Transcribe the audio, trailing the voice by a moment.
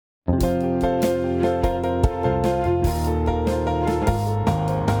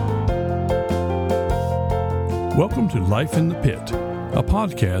Welcome to Life in the Pit, a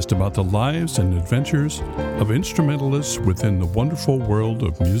podcast about the lives and adventures of instrumentalists within the wonderful world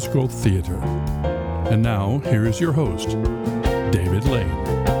of musical theater. And now, here is your host, David Lane.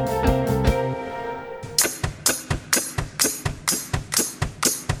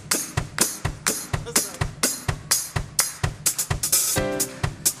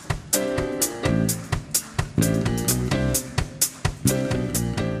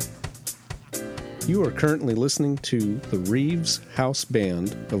 You are currently listening to the Reeves House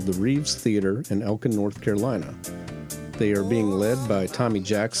Band of the Reeves Theater in Elkin, North Carolina. They are being led by Tommy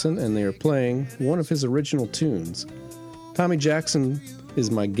Jackson, and they are playing one of his original tunes. Tommy Jackson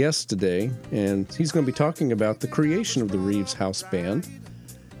is my guest today, and he's going to be talking about the creation of the Reeves House Band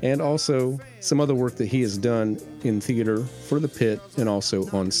and also some other work that he has done in theater for the pit and also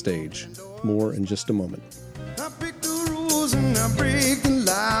on stage. More in just a moment. I pick the rules and I break the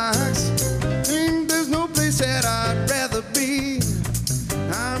locks. There's no place that I'd rather be.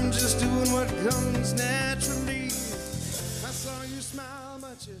 I'm just doing what comes naturally. I saw you smile,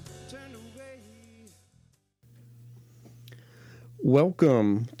 but you turned away.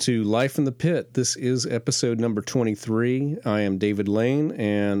 Welcome to Life in the Pit. This is episode number 23. I am David Lane,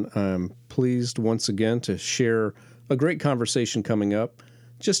 and I'm pleased once again to share a great conversation coming up.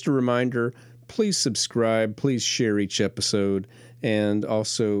 Just a reminder, please subscribe, please share each episode, and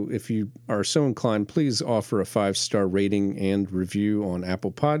also, if you are so inclined, please offer a 5-star rating and review on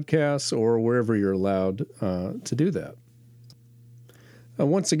Apple Podcasts or wherever you're allowed to do that.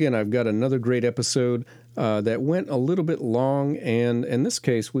 Once again, I've got another great episode that went a little bit long, and in this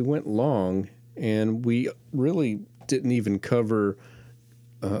case, we went long, and we really didn't even cover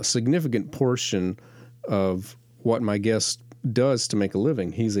a significant portion of what my guest does to make a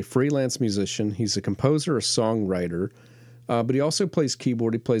living. He's a freelance musician. He's a composer, a songwriter, but he also plays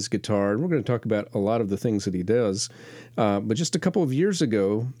keyboard. He plays guitar, and we're going to talk about a lot of the things that he does. But just a couple of years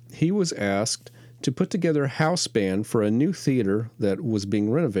ago, he was asked to put together a house band for a new theater that was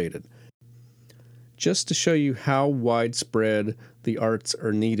being renovated. Just to show you how widespread the arts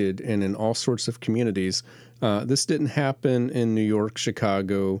are needed and in all sorts of communities. This didn't happen in New York,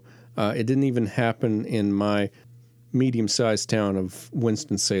 Chicago. It didn't even happen in my medium-sized town of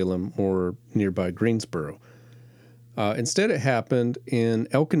Winston-Salem or nearby Greensboro. Instead, it happened in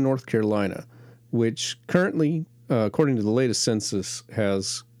Elkin, North Carolina, which currently, according to the latest census,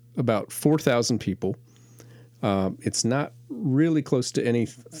 has about 4,000 people. It's not really close to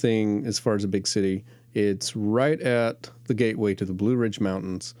anything as far as a big city. It's right at the gateway to the Blue Ridge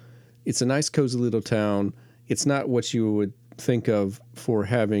Mountains. It's a nice, cozy little town. It's not what you would think of for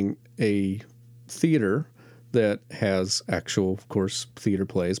having a theater that has actual, of course, theater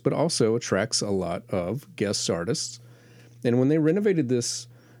plays, but also attracts a lot of guest artists. And when they renovated this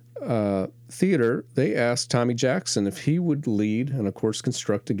theater, they asked Tommy Jackson if he would lead and, of course,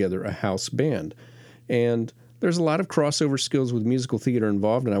 construct together a house band. And there's a lot of crossover skills with musical theater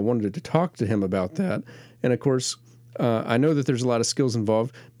involved, and I wanted to talk to him about that. And, of course, I know that there's a lot of skills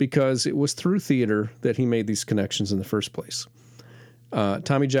involved because it was through theater that he made these connections in the first place.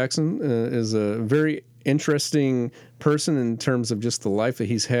 Tommy Jackson is a very interesting person in terms of just the life that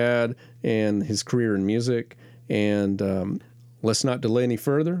he's had and his career in music. And let's not delay any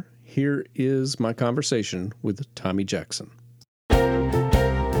further. Here is my conversation with Tommy Jackson.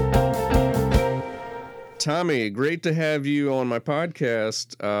 Tommy, great to have you on my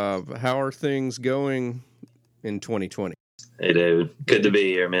podcast. How are things going in 2020? Hey, David. Good to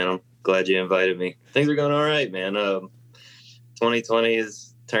be here, man. I'm glad you invited me. Things are going all right, man. 2020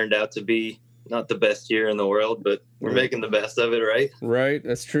 has turned out to be not the best year in the world, but we're making the best of it, right? Right,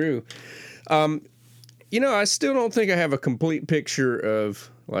 that's true. I still don't think I have a complete picture of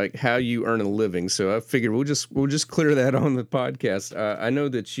like how you earn a living, so I figured we'll just clear that on the podcast. I know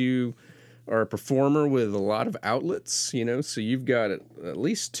that you are a performer with a lot of outlets, so you've got at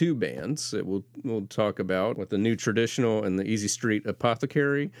least 2 bands that we'll talk about, with the New Traditional and the Easy Street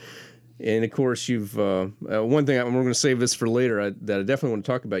Apothecary. And, of course, you've one thing, we're going to save this for later, that I definitely want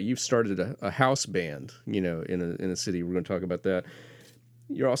to talk about. You've started a house band, in a city. We're going to talk about that.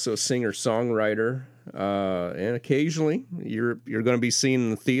 You're also a singer-songwriter, and occasionally you're going to be seen in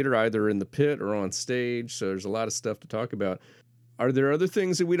the theater, either in the pit or on stage. So there's a lot of stuff to talk about. Are there other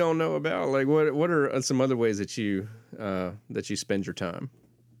things that we don't know about? Like, what are some other ways that you spend your time?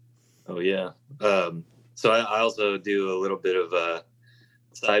 Oh, yeah. So I also do a little bit of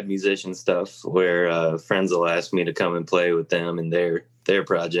side musician stuff where friends will ask me to come and play with them in their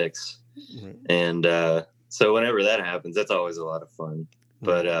projects. Mm-hmm. And so whenever that happens, that's always a lot of fun. Mm-hmm.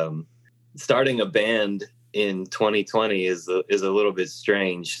 But starting a band in 2020 is a little bit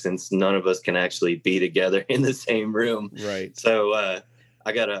strange, since none of us can actually be together in the same room. Right. So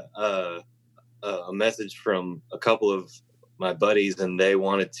I got a message from a couple of my buddies, and they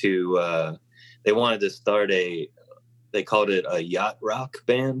wanted to start they called it a yacht rock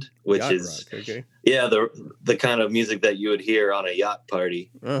band, which Yacht is rock, okay. Yeah, the kind of music that you would hear on a yacht party,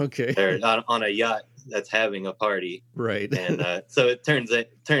 Okay. or on a yacht that's having a party. Right. And so it turns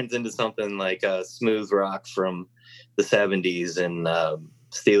into something like smooth rock from the 70s, and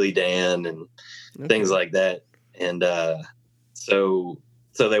Steely Dan and things like that. And so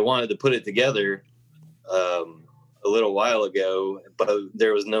they wanted to put it together a little while ago, but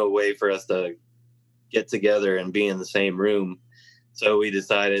there was no way for us to get together and be in the same room. So we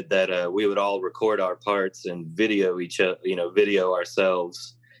decided that we would all record our parts and video video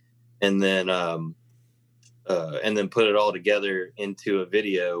ourselves, and then put it all together into a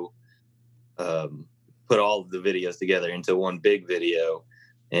video. Put all of the videos together into one big video,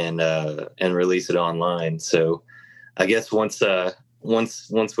 and release it online. So I guess once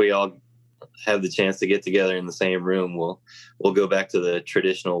we all have the chance to get together in the same room, we'll go back to the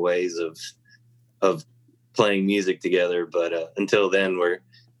traditional ways of playing music together. But until then, we're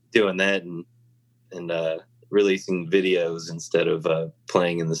doing that and releasing videos instead of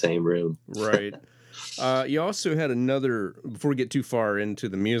playing in the same room. Right. You also had another, before we get too far into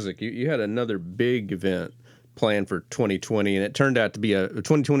the music, you had another big event planned for 2020, and it turned out to be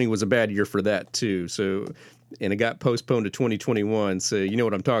 2020 was a bad year for that too. So, and it got postponed to 2021. So you know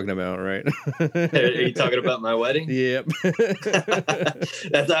what I'm talking about, right? Are you talking about my wedding? Yep.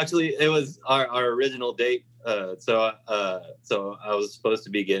 That's actually, it was our original date. So I was supposed to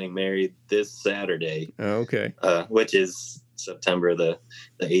be getting married this Saturday. Okay. Which is September the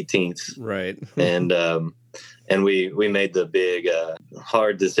 18th. Right. And we made the big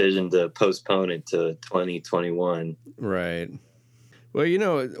hard decision to postpone it to 2021. Right. Well,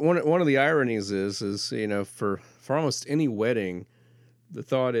 one of the ironies is for almost any wedding, the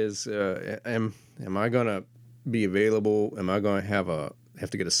thought is, am I going to be available? Am I going to have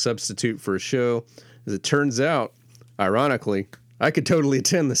to get a substitute for a show? As it turns out, ironically, I could totally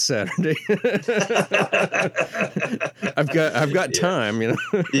attend this Saturday. I've got time,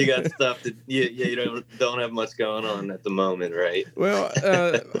 You got stuff to you don't have much going on at the moment, right? Well,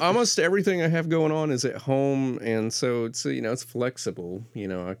 almost everything I have going on is at home, and so it's it's flexible.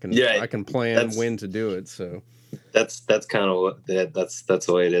 I can plan when to do it. So that's kind of that's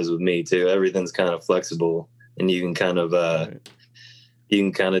the way it is with me too. Everything's kind of flexible, and you can kind of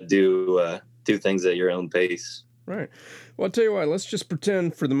do things at your own pace. Right. Well, I'll tell you what, let's just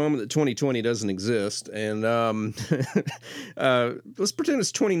pretend for the moment that 2020 doesn't exist, and let's pretend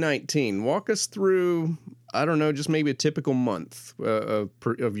it's 2019. Walk us through, I don't know, just maybe a typical month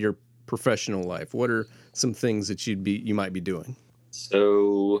of your professional life. What are some things that you might be doing?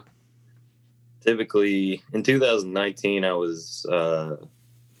 So typically in 2019, I was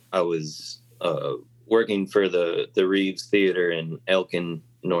working for the Reeves Theater in Elkin,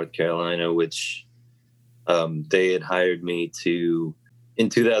 North Carolina, which they had hired me to. In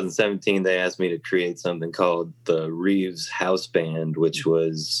 2017, they asked me to create something called the Reeves House Band, which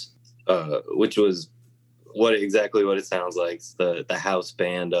was exactly what it sounds like. It's the house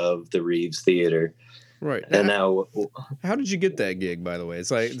band of the Reeves Theater. Right. And now, how did you get that gig, by the way?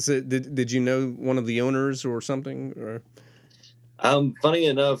 It's like, did you know one of the owners or something? Or? Funny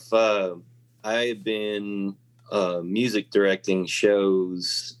enough, I had been music directing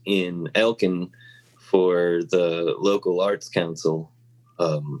shows in Elkin for the local arts council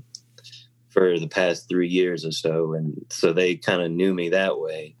for the past 3 years or so, and so they kind of knew me that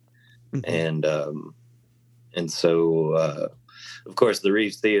way. Mm-hmm. And so of course the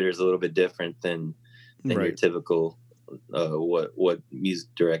Reeves Theater is a little bit different than right. your typical what music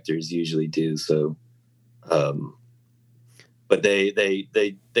directors usually do. So but they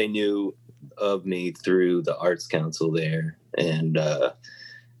knew of me through the arts council there, and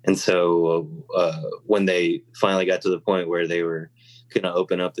so when they finally got to the point where they were going to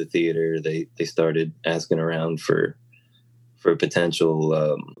open up the theater, they started asking around for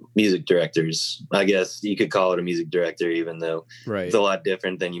potential music directors. I guess you could call it a music director, even though right. it's a lot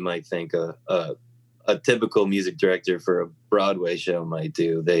different than you might think a typical music director for a Broadway show might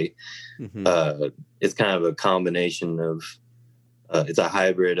do. It's kind of a combination of it's a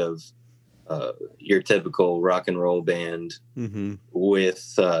hybrid of your typical rock and roll band mm-hmm.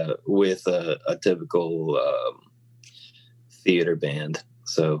 with a typical theater band.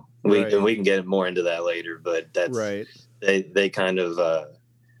 So we can get more into that later, but that's right. They kind of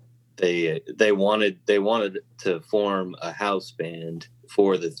they wanted to form a house band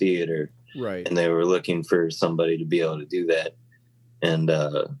for the theater, Right. and they were looking for somebody to be able to do that. And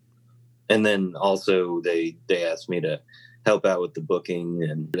then also they asked me to help out with the booking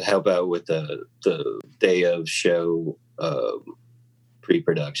and help out with the day of show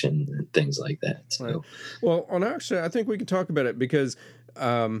pre-production and things like that. So, right. Well, on actually, I think we can talk about it because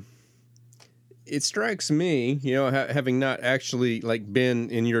it strikes me, you know, having not actually like been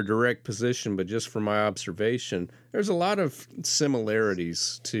in your direct position, but just from my observation, there's a lot of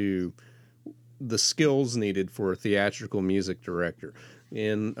similarities to the skills needed for a theatrical music director.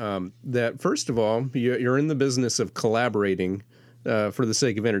 And that, first of all, you're in the business of collaborating for the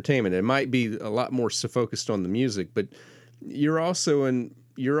sake of entertainment. It might be a lot more so focused on the music, but you're also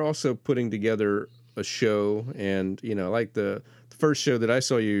putting together a show. And, you know, like the first show that I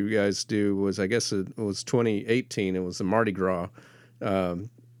saw you guys do was, I guess it was 2018. It was a Mardi Gras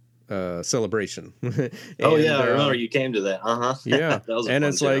celebration. oh yeah, I remember you came to that. Yeah, that was a and fun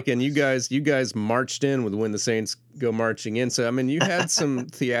it's show. like, and you guys marched in with When the Saints Go Marching In. So I mean, you had some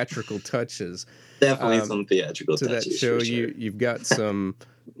theatrical touches. Definitely some theatrical to touches that show. for sure. You've got some,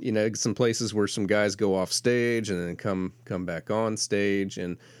 you know, some places where some guys go off stage and then come back on stage,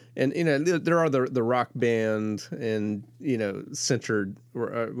 and you know, there are the rock band and, you know, centered,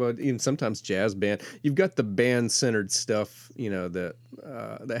 or well, even sometimes jazz band. You've got the band centered stuff, you know, that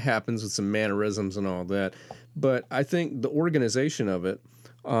happens with some mannerisms and all that. But I think the organization of it,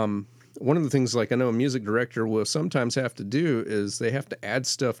 one of the things, like I know a music director will sometimes have to do, is they have to add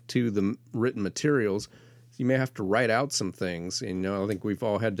stuff to the written materials. You may have to write out some things. And, you know, I think we've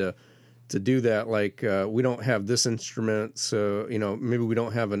all had to do that. Like, we don't have this instrument, so, you know, maybe we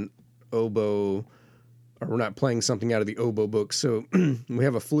don't have an oboe, or we're not playing something out of the oboe book. So we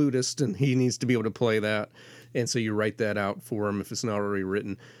have a flutist and he needs to be able to play that. And so you write that out for him if it's not already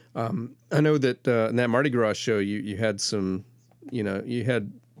written. I know that in that Mardi Gras show, you had some, you know, you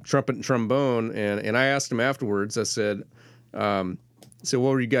had trumpet and trombone, and I asked him afterwards, I said, so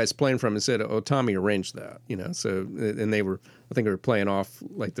what were you guys playing from? And said, oh, Tommy arranged that, you know. So, and I think they were playing off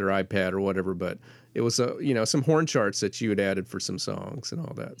like their iPad or whatever, but it was, you know, some horn charts that you had added for some songs and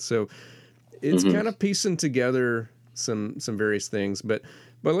all that. So it's kind of piecing together some various things, but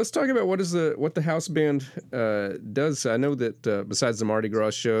let's talk about what the house band does. I know that besides the Mardi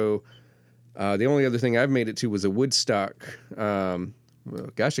Gras show, the only other thing I've made it to was a Woodstock.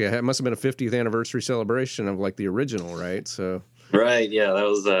 Gosh, it must have been a 50th anniversary celebration of like the original, right? So. Right. Yeah, that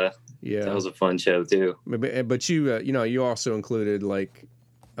was a fun show too. But you you know, you also included like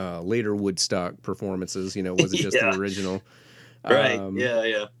later Woodstock performances. You know, was it just the original? Right.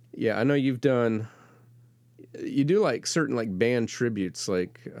 Yeah. Yeah, I know you do like certain like band tributes.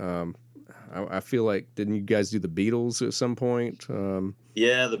 Like I feel like, didn't you guys do the Beatles at some point?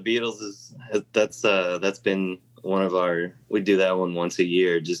 Yeah, the Beatles that's been one of we do that one once a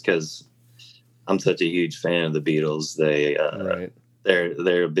year just because I'm such a huge fan of the Beatles.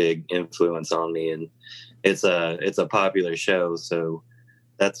 They're a big influence on me, and it's a popular show. So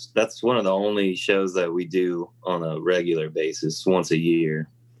that's one of the only shows that we do on a regular basis once a year.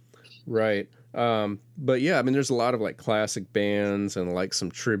 Right. But yeah, I mean, there's a lot of like classic bands and like some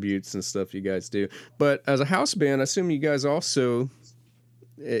tributes and stuff you guys do. But as a house band, I assume you guys also,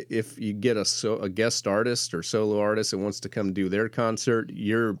 if you get a guest artist or solo artist that wants to come do their concert,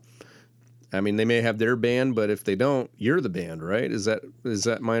 they may have their band, but if they don't, you're the band, right? Is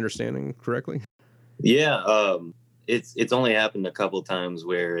that my understanding correctly? Yeah. It's only happened a couple times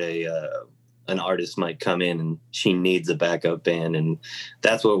where an artist might come in and she needs a backup band, and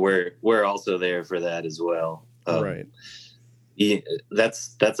that's what we're also there for that as well. Right. Yeah,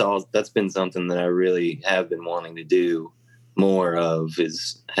 that's been something that I really have been wanting to do more of,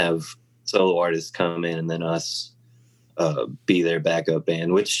 is have solo artists come in and then us be their backup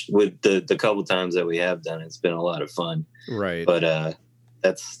band, which with the couple times that we have done, it's been a lot of fun. Right. But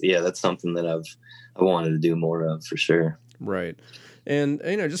that's something that I wanted to do more of for sure. Right. And,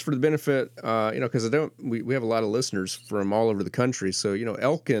 you know, just for the benefit, you know, because we have a lot of listeners from all over the country. So, you know,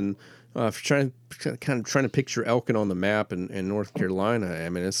 Elkin, if you're trying to picture Elkin on the map in North Carolina, I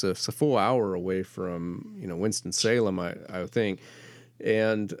mean, it's a full hour away from, you know, Winston-Salem, I think.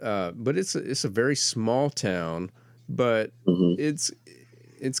 And, but it's a very small town, but it's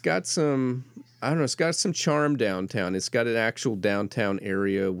got some, I don't know, it's got some charm downtown. It's got an actual downtown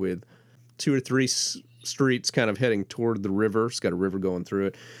area with 2 or 3 streets kind of heading toward the river. It's got a river going through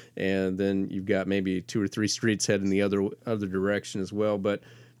it, and then you've got maybe 2 or 3 streets heading the other direction as well. But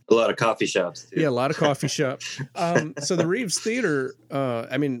a lot of coffee shops too. Yeah, a lot of coffee shops. So the Reeves Theater,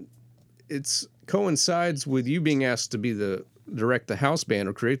 I mean, it's coincides with you being asked to direct the house band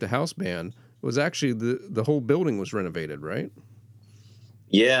or create the house band. It was actually the whole building was renovated, right?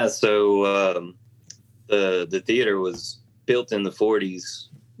 Yeah, so the theater was built in the 40s,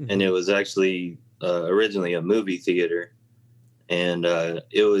 and it was actually originally a movie theater, and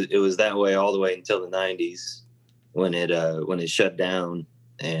it was that way all the way until the 90s when it shut down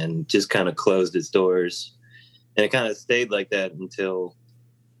and just kind of closed its doors, and it kind of stayed like that until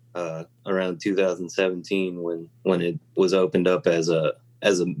around 2017 when it was opened up as a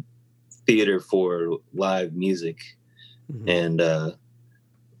theater for live music.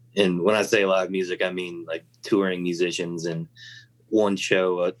 And when I say live music, I mean like touring musicians and one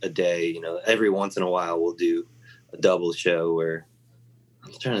show a day. You know, every once in a while we'll do a double show. Where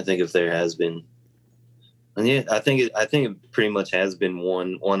I'm trying to think if there has been. And yeah, I think it pretty much has been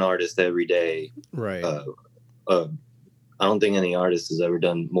one artist every day. Right. I don't think any artist has ever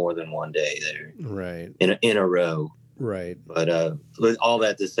done more than one day there. Right. In a row. Right. But all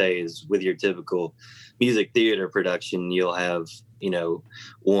that to say is, with your typical music theater production, you'll have, you know,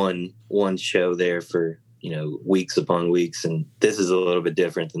 one show there for, you know, weeks upon weeks, and this is a little bit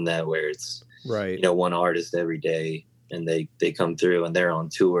different than that, where it's right, you know, one artist every day, and they come through and they're on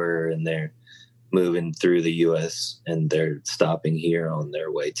tour and they're moving through the U.S. and they're stopping here on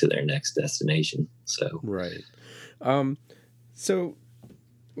their way to their next destination. So right. So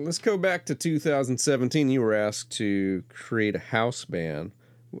let's go back to 2017. You were asked to create a house band.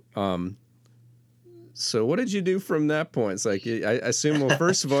 So what did you do from that point? It's like, I assume, well,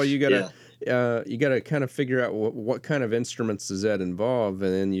 first of all, you gotta you gotta kind of figure out what kind of instruments does that involve,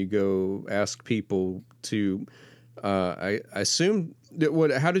 and then you go ask people to. I assume that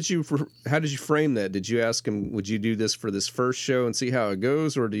how did you frame that? Did you ask them, would you do this for this first show and see how it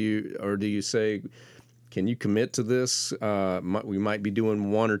goes, or do you say, can you commit to this? We might be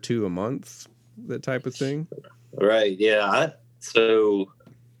doing one or two a month, that type of thing. Right. Yeah. So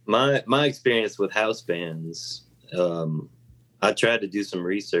my experience with house bands, I tried to do some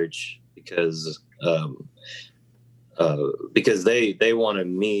research because they wanted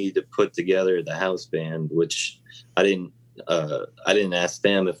me to put together the house band, which I didn't ask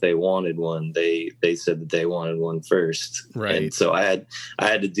them if they wanted one. They said that they wanted one first. Right. And so I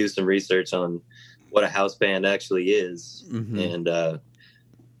had to do some research on what a house band actually is. Mm-hmm.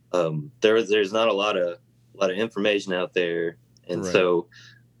 And there's not a lot of information out there. And right. So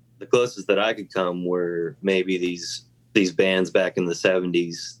the closest that I could come were maybe these bands back in the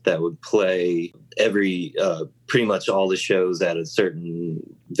 70s that would play pretty much all the shows at a certain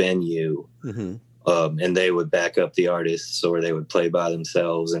venue. Mm-hmm. And they would back up the artists, or they would play by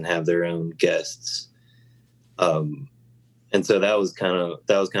themselves and have their own guests. And so that was kind of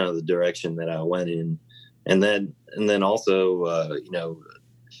the direction that I went in. And then also, a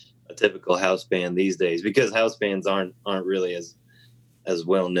typical house band these days, because house bands aren't really as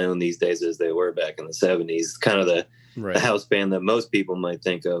well known these days as they were back in the 70s. Kind of the house band that most people might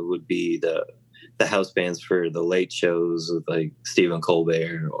think of would be the house bands for the late shows with like Stephen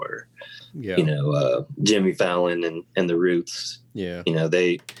Colbert or Jimmy Fallon and the Roots. Yeah,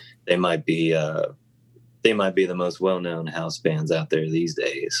 they might be the most well-known house bands out there these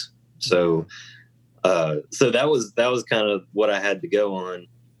days. So that was kind of what I had to go on,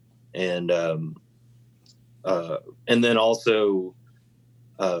 and then also,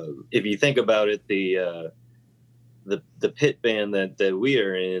 if you think about it, the pit band that we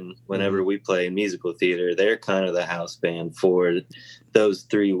are in, whenever we play in musical theater, they're kind of the house band for those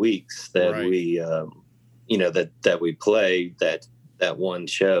 3 weeks that we that we play that one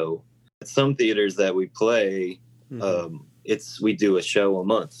show. Some theaters that we play, we do a show a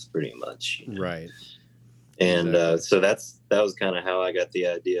month pretty much. Right. And exactly. So that was kind of how I got the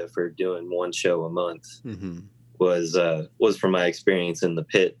idea for doing one show a month. Mm-hmm. was from my experience in the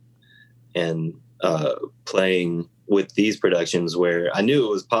pit and playing with these productions, where I knew it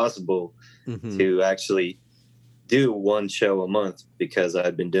was possible to actually do one show a month, because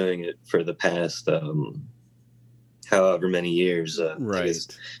I'd been doing it for the past however many years, I guess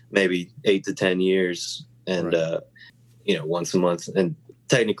maybe 8 to 10 years, and once a month. And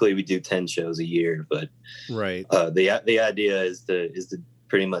technically we do 10 shows a year, but the idea is to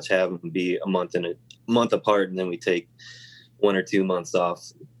pretty much have them be a month apart, and then we take 1 or 2 months off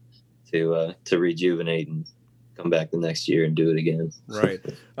to rejuvenate and come back the next year and do it again. Right.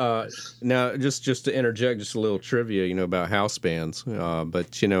 Now, just to interject, just a little trivia, about house bands.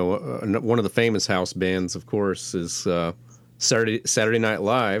 But one of the famous house bands, of course, is Saturday Night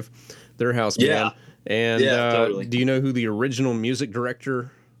Live, their house band. And totally. Do you know who the original music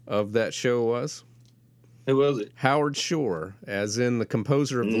director of that show was? Who was it? Howard Shore, as in the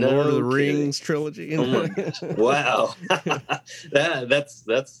composer of the No Lord of the kidding. Rings trilogy. Oh my gosh. Wow.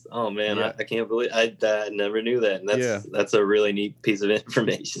 that's oh man, Yeah. I can't believe I never knew that. And Yeah. that's a really neat piece of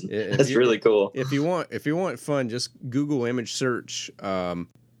information. If That's you- really cool. If you want fun, just Google image search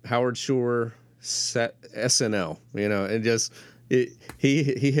Howard Shore SNL. And just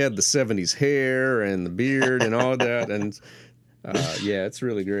he had the 70s hair and the beard and all that, and yeah, it's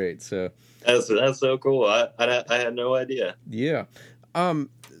really great. So That's so cool. I had no idea. yeah.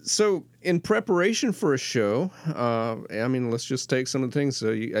 So in preparation for a show, let's just take some of the things.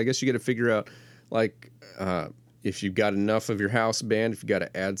 So I guess you got to figure out, like, if you've got enough of your house band, if you got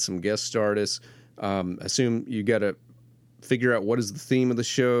to add some guest artists. Assume you got to figure out what is the theme of the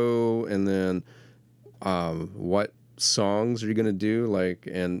show, and then what songs are you going to do, like,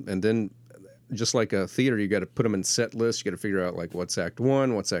 and then just like a theater, you got to put them in set lists. You got to figure out, like, what's act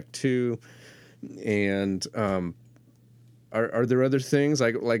 1, what's act 2, and are there other things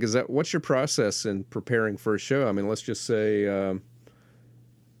like is that, what's your process in preparing for a show? I mean, let's just say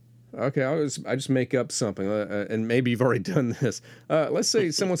okay, I just make up something, and maybe you've already done this. Let's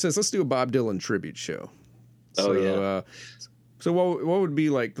say someone says, let's do a Bob Dylan tribute show. Oh, yeah. So what would be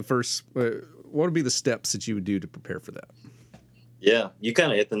like the first? What would be the steps that you would do to prepare for that? Yeah, you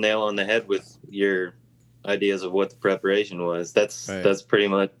kind of hit the nail on the head with your ideas of what the preparation was. That's pretty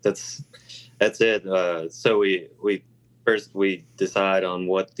much that's it. So we decide on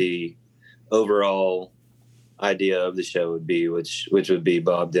what the overall idea of the show would be, which would be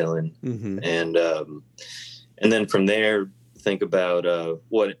Bob Dylan, Mm-hmm. and then from there think about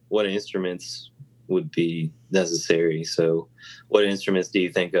what instruments would be necessary. So what instruments do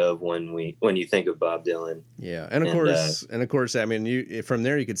you think of when you think of Bob Dylan? Yeah, and of course, I mean, from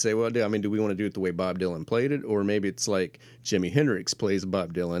there you could say, well, do we want to do it the way Bob Dylan played it, or maybe it's like Jimi Hendrix plays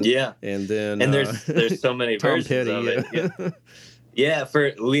Bob Dylan. Yeah, and then there's so many Tom versions Petty, of it. Yeah,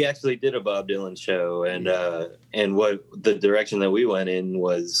 we actually did a Bob Dylan show, and what the direction that we went in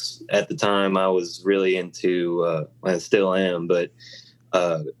was, at the time I was really into, I still am, but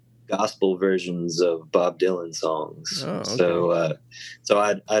gospel versions of Bob Dylan songs. Oh, okay. So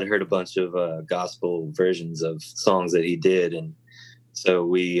I'd heard a bunch of gospel versions of songs that he did, and so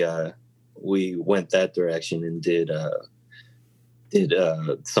we went that direction and did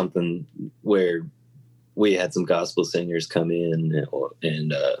something where we had some gospel singers come in,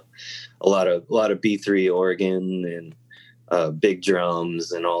 and a lot of B3 organ and big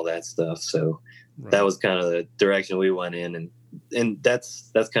drums and all that stuff. So Right. that was kind of the direction we went in, and that's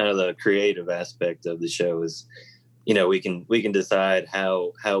kind of the creative aspect of the show is, we can decide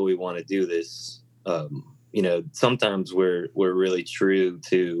how we want to do this. Sometimes we're really true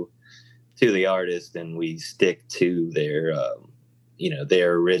to the artist, and we stick to their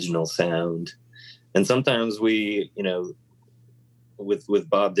their original sound. And sometimes with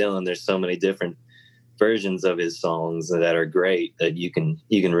Bob Dylan, there's so many different versions of his songs that are great that you can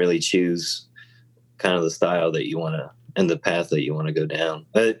really choose kind of the style that you want to and the path that you want to go down.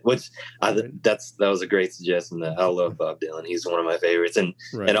 That was a great suggestion. That I love Bob Dylan. He's one of my favorites, and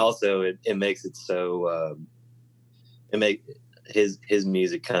also it makes it so his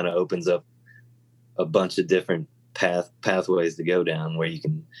music kind of opens up a bunch of different pathways to go down, where you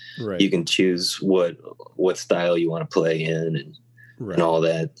can choose what style you want to play in and all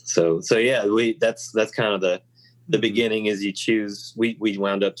that. So yeah, that's kind of the beginning is you choose. We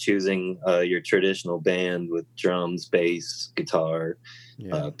wound up choosing your traditional band with drums, bass, guitar,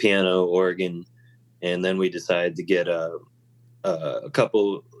 piano, organ, and then we decided to get a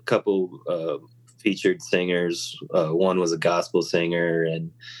couple featured singers. One was a gospel singer,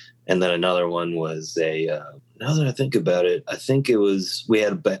 and then another one was now that I think about it, I think it was we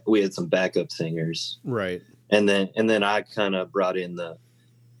had some backup singers, right? And then I kind of brought in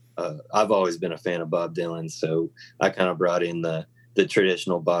I've always been a fan of Bob Dylan, so I kind of brought in the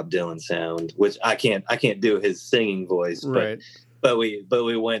traditional Bob Dylan sound, which I can't do his singing voice, but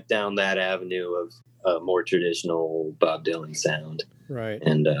we went down that avenue of a more traditional Bob Dylan sound, right?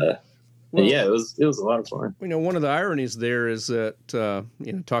 And yeah, it was a lot of fun. One of the ironies there is that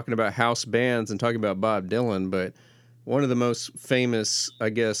talking about house bands and talking about Bob Dylan, but one of the most famous, I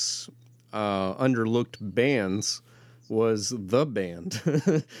guess, underlooked bands was The Band.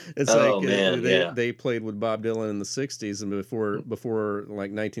 It's they played with Bob Dylan in the 60s, and before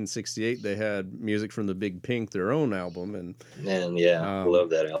like 1968 they had music from the Big Pink, their own album, and I love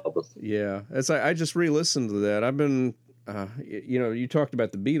that album. Yeah, I just re-listened to that. I've been you talked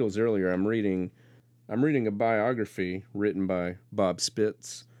about the Beatles earlier. I'm reading a biography written by Bob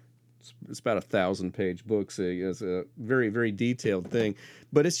Spitz It's about 1,000-page book, so it's a very, very detailed thing.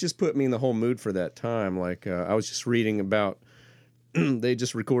 But it's just put me in the whole mood for that time. Like I was just reading about they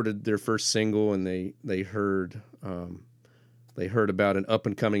just recorded their first single, and they heard about an up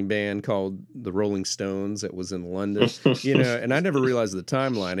and coming band called the Rolling Stones that was in London. And I never realized the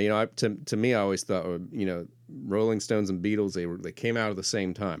timeline. To me, I always thought, Rolling Stones and Beatles, they came out at the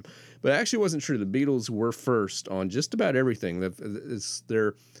same time, but it actually wasn't true. The Beatles were first on just about everything. I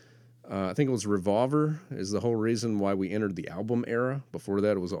think it was Revolver is the whole reason why we entered the album era. Before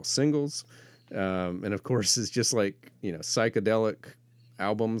that, it was all singles. And of course, it's just like, psychedelic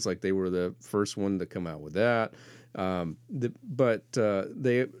albums, like they were the first one to come out with that. But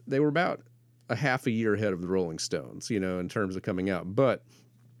they were about a half a year ahead of the Rolling Stones, in terms of coming out. But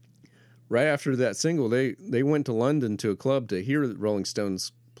right after that single, they went to London to a club to hear the Rolling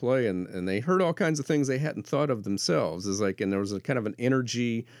Stones play, and they heard all kinds of things they hadn't thought of themselves. And there was a kind of an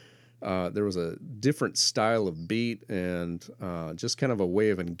energy. There was a different style of beat and just kind of a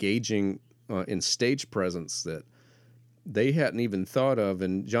way of engaging in stage presence that they hadn't even thought of.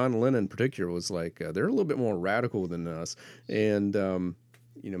 And John Lennon in particular was like, they're a little bit more radical than us. And,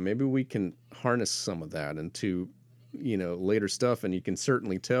 maybe we can harness some of that into, later stuff. And you can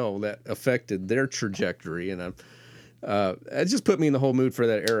certainly tell that affected their trajectory. And it just put me in the whole mood for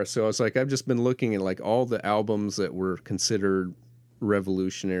that era. So I was like, I've just been looking at like all the albums that were considered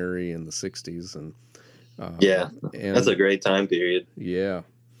revolutionary in the 60s. And that's a great time period. Yeah.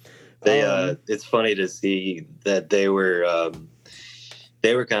 It's funny to see that they were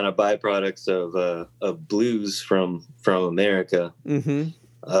kind of byproducts of blues from America.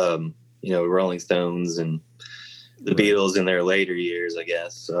 Mm-hmm. Rolling Stones and the Beatles in their later years, I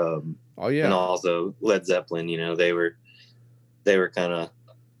guess. And also Led Zeppelin. They were kind of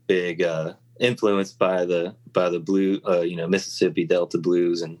big, influenced by the blue, Mississippi Delta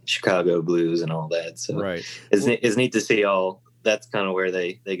blues and Chicago blues and all that. So right. It's neat to see all. That's kind of where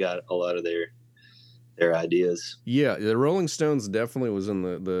they got a lot of their ideas. Yeah, the Rolling Stones definitely was in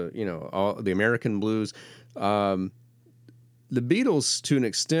all the American blues. The Beatles, to an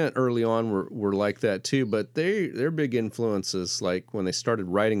extent, early on were like that too. But their big influences, like when they started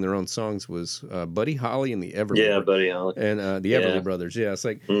writing their own songs, was Buddy Holly and the Everly. Yeah, Buddy Holly and the Everly Brothers. Yeah, it's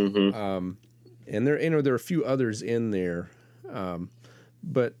like, mm-hmm. And there are a few others in there,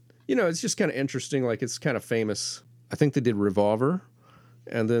 but it's just kind of interesting. Like it's kind of famous. I think they did Revolver,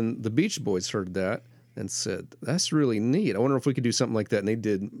 and then the Beach Boys heard that and said, "That's really neat. I wonder if we could do something like that." And they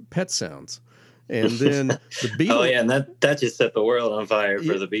did Pet Sounds, and then the Beatles. Oh yeah, and that just set the world on fire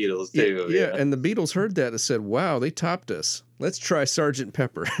for the Beatles too. Yeah, and the Beatles heard that and said, "Wow, they topped us. Let's try Sgt.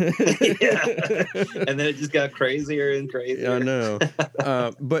 Pepper." Yeah, and then it just got crazier and crazier. I know,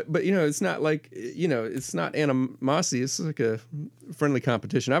 but it's not like it's not animosity. It's like a friendly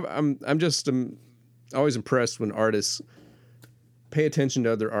competition. I'm just always impressed when artists pay attention to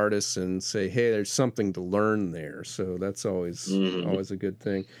other artists and say, "Hey, there's something to learn there." So that's always a good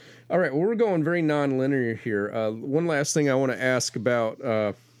thing. All right, well, we're going very non-linear here. One last thing I want to ask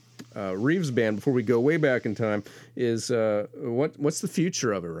about Reeves Band before we go way back in time is what's the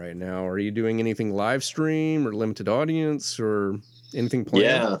future of it right now? Are you doing anything live stream or limited audience or anything planned?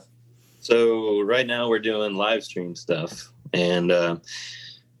 Yeah. So right now we're doing live stream stuff, and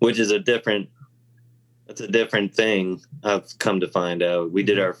which is a different thing. I've come to find out. We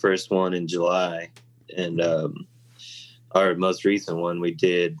did our first one in July, and our most recent one we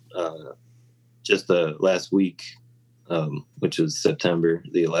did just the last week, which was September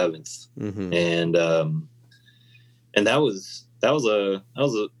the 11th, and that was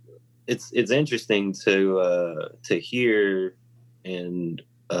it's interesting to hear and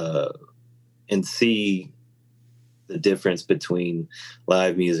see the difference between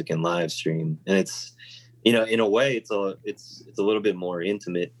live music and live stream. And it's, in a way it's a little bit more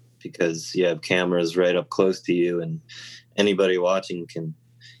intimate because you have cameras right up close to you, and anybody watching can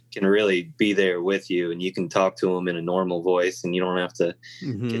really be there with you, and you can talk to them in a normal voice, and you don't have to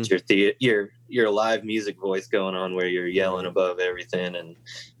get your live music voice going on where you're yelling above everything and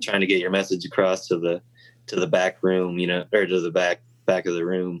trying to get your message across to the back room, or to the back of the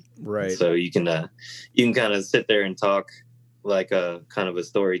room. Right. So you can kind of sit there and talk like a kind of a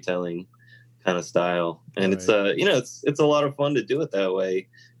storytelling kind of style. And it's it's a lot of fun to do it that way,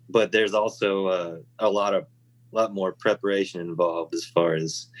 but there's also a lot more preparation involved as far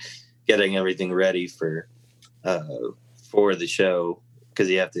as getting everything ready for the show, because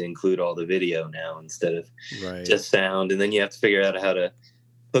you have to include all the video now instead of just sound, and then you have to figure out how to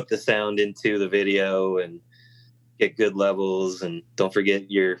hook the sound into the video and get good levels, and don't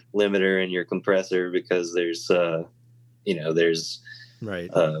forget your limiter and your compressor, because there's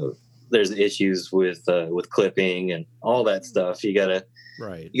there's issues with clipping and all that stuff. You gotta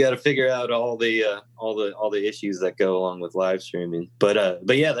figure out all the issues that go along with live streaming. But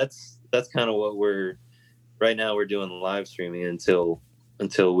yeah, that's kind of what we're right now. We're doing live streaming until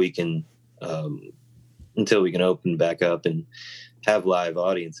we can open back up and have live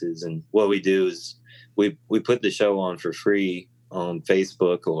audiences. And what we do is we put the show on for free on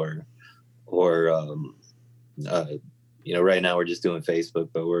Facebook or right now we're just doing Facebook,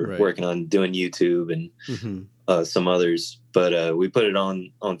 but we're working on doing YouTube and some others. But we put it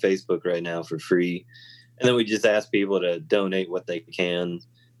on Facebook right now for free, and then we just ask people to donate what they can,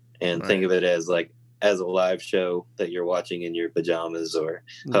 and think of it as a live show that you're watching in your pajamas or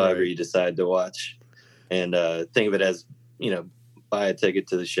however you decide to watch, and think of it as, buy a ticket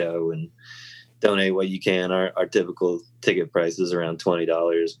to the show and donate what you can. Our typical ticket price is around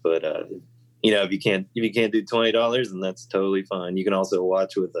 $20, but if you can't do $20, then that's totally fine. You can also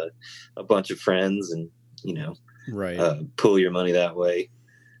watch with a bunch of friends and pool your money that way.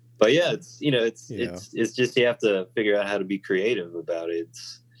 But yeah, it's just, you have to figure out how to be creative about it.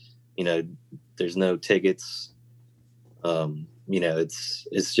 There's no tickets.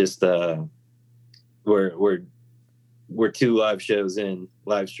 It's just we're 2 live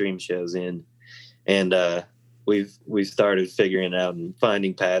stream shows in, and we've started figuring out and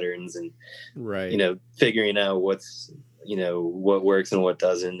finding patterns and figuring out what's what works and what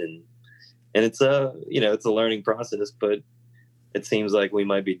doesn't, and it's it's a learning process, but it seems like we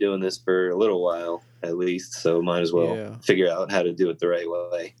might be doing this for a little while at least, so might as well figure out how to do it the right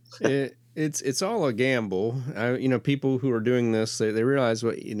way. It's all a gamble. People who are doing this, they realize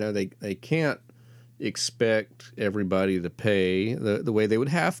what they can't expect everybody to pay the way they would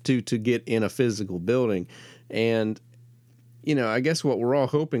have to get in a physical building. And, I guess what we're all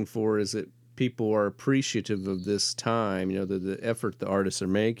hoping for is that people are appreciative of this time, the effort the artists are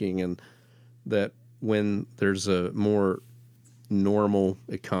making, and that when there's a more normal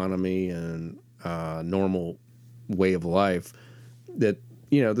economy and normal way of life, that,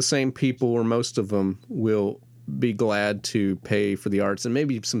 the same people, or most of them, will be glad to pay for the arts. And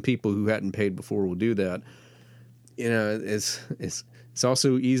maybe some people who hadn't paid before will do that. It's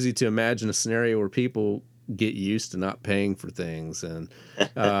also easy to imagine a scenario where people get used to not paying for things, and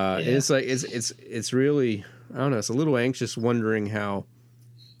it's like it's really, I don't know, it's a little anxious wondering how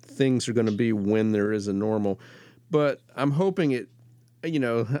things are going to be when there is a normal. But I'm hoping that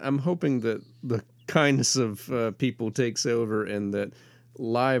the kindness of people takes over, and that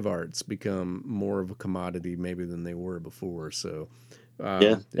live arts become more of a commodity maybe than they were before. So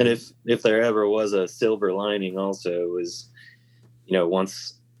and if there ever was a silver lining, also, is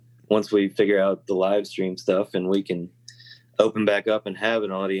once we figure out the live stream stuff and we can open back up and have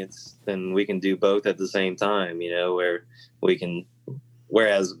an audience, then we can do both at the same time, where we can,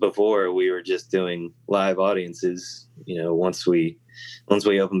 whereas before we were just doing live audiences, once we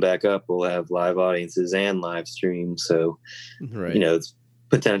open back up, we'll have live audiences and live stream. So, it's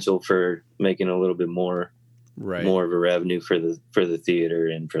potential for making a little bit more of a revenue for the theater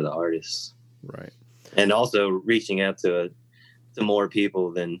and for the artists. Right. And also reaching out to more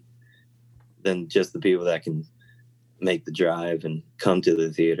people than just the people that can make the drive and come to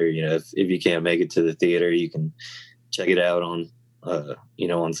the theater. If you can't make it to the theater, you can check it out on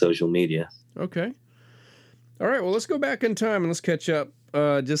on social media. Okay. All right. Well, let's go back in time and let's catch up.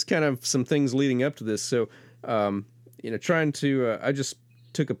 Just kind of some things leading up to this. So, trying to, I just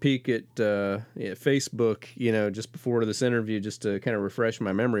took a peek at Facebook, just before this interview, just to kind of refresh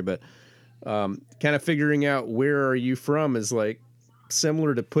my memory. But kind of figuring out where are you from is like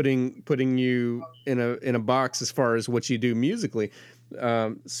similar to putting you in a box as far as what you do musically.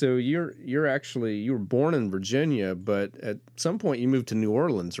 So you were born in Virginia, but at some point you moved to New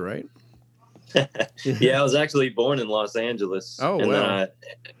Orleans, right? Yeah, I was actually born in Los Angeles. Oh, wow.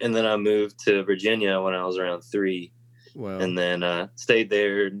 Then I moved to Virginia when I was around 3. Wow. And then stayed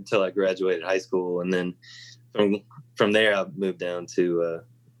there until I graduated high school, and then from there I moved down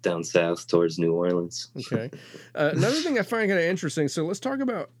south towards New Orleans. Okay. Another thing I find kind of interesting. So let's talk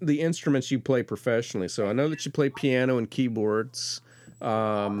about the instruments you play professionally. So I know that you play piano and keyboards.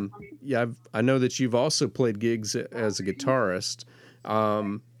 I know that you've also played gigs as a guitarist.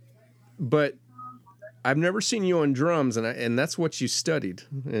 But I've never seen you on drums, and that's what you studied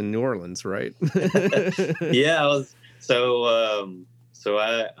in New Orleans, right? Yeah, I was. So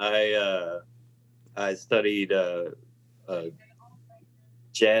I studied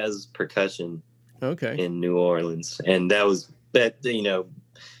jazz percussion. Okay. In New Orleans, and that was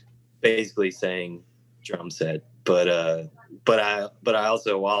basically saying drum set. But I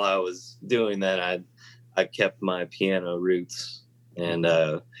also, while I was doing that, I kept my piano roots and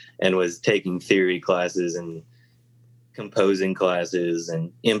was taking theory classes and composing classes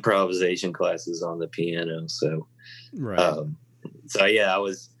and improvisation classes on the piano. So, Right. So yeah, I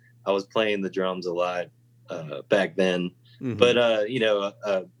was playing the drums a lot back then. Mhm. But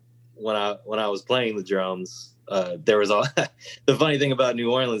when I was playing the drums, there was all the funny thing about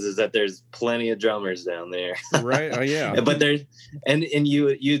New Orleans is that there's plenty of drummers down there. Right. Oh, yeah. But there's and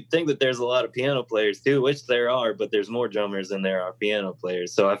you'd think that there's a lot of piano players too, which there are, but there's more drummers than there are piano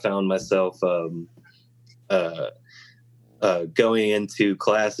players. So I found myself going into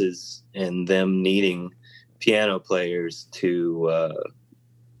classes and them needing piano players to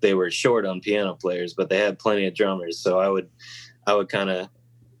they were short on piano players, but they had plenty of drummers. So I would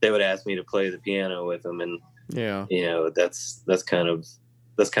they would ask me to play the piano with them, and Yeah. that's kind of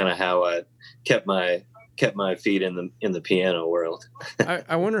how I kept my feet in the piano world.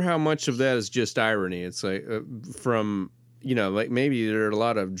 I wonder how much of that is just irony. It's like from, like maybe there are a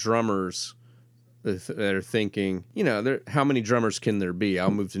lot of drummers that are thinking, how many drummers can there be? I'll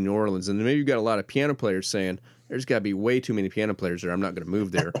move to New Orleans. And then maybe you've got a lot of piano players saying, there's got to be way too many piano players there. I'm not going to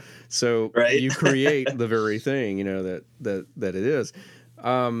move there. So Right. You create the very thing, that it is.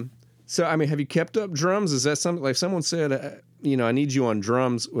 So, I mean, have you kept up drums? Is that something like someone said, I need you on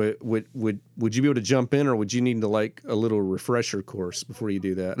drums. Would you be able to jump in, or would you need to like a little refresher course before you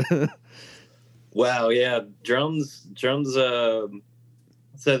do that? Wow. Yeah. Drums. So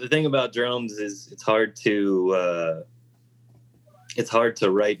the thing about drums is it's hard to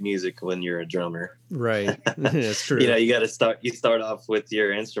write music when you're a drummer. Right. That's true. You got to start off with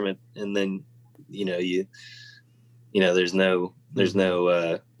your instrument, and then, there's no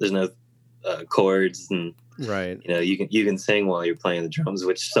chords, and Right. you can sing while you're playing the drums,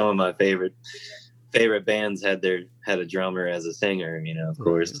 which some of my favorite bands had a drummer as a singer, of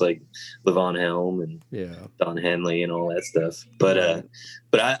course, like Levon Helm and Yeah. Don Henley and all that stuff. But I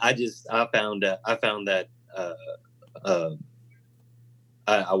found that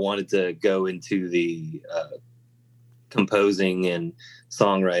I wanted to go into the composing and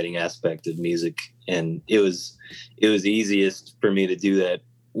songwriting aspect of music, and it was easiest for me to do that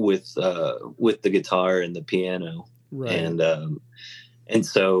with the guitar and the piano. Right. And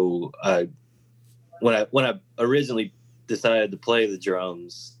so when I originally decided to play the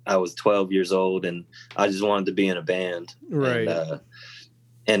drums, I was 12 years old, and I just wanted to be in a band. Right.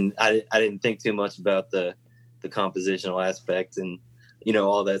 And I didn't think too much about the compositional aspect and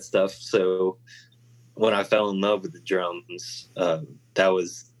all that stuff. So when I fell in love with the drums, that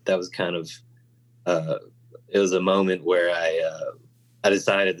was kind of it was a moment where I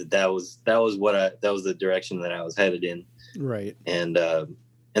decided that was the direction that I was headed in. Right. And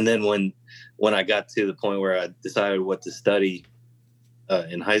then when I got to the point where I decided what to study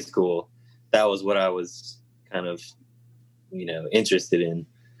in high school, that was what I was kind of interested in.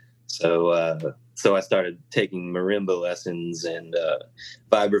 So I started taking marimba lessons and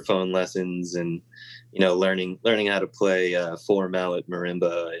vibraphone lessons, and learning how to play 4-mallet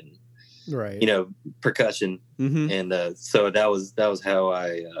marimba and Right. percussion. Mm-hmm. And so that was how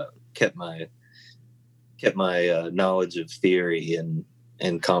I kept my knowledge of theory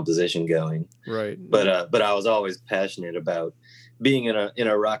and composition going. Right. But I was always passionate about being in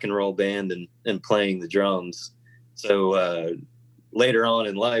a rock and roll band and playing the drums. So later on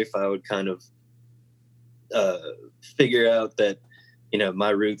in life, I would kind of figure out that my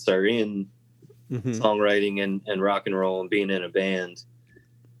roots are in Mm-hmm. songwriting and rock and roll and being in a band.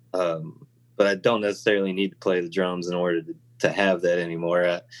 But I don't necessarily need to play the drums in order to have that anymore.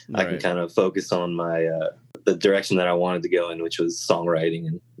 I can kind of focus on my the direction that I wanted to go in, which was songwriting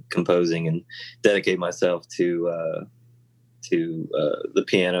and composing, and dedicate myself to the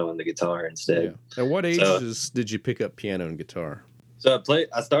piano and the guitar instead. Yeah. At what ages did you pick up piano and guitar? So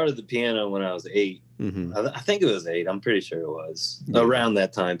I started the piano when I was 8. Mm-hmm. I think it was 8. I'm pretty sure it was Yeah. around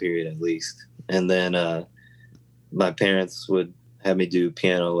that time period at least. And then my parents would have me do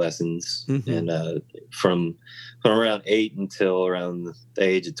piano lessons, Mhm. and from around 8 until around the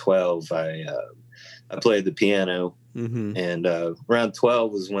age of 12, I played the piano. Mm-hmm. And around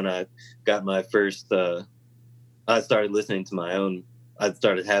 12 was when I got my first. I started listening to my own. I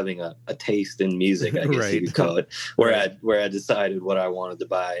started having a taste in music, I guess Right. you could call it, where I decided what I wanted to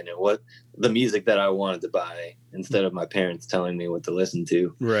buy and what the music that I wanted to buy, instead of my parents telling me what to listen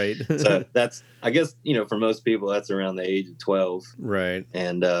to. Right. So that's, I guess, for most people, that's around the age of 12. Right.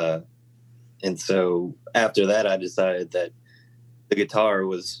 And so after that, I decided that the guitar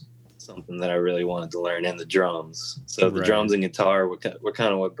was something that I really wanted to learn, and the drums. So the Right. drums and guitar were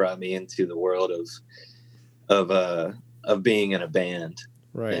kind of what brought me into the world of being in a band.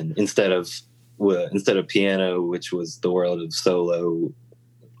 Right. And instead of instead of piano, which was the world of solo,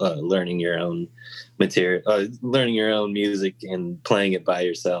 learning your own material, learning your own music and playing it by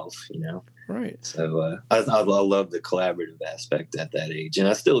yourself, Right. So I love the collaborative aspect at that age, and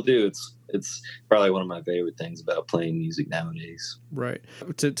I still do. It's probably one of my favorite things about playing music nowadays. Right.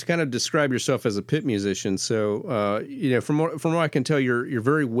 To kind of describe yourself as a pit musician, so from what I can tell, you're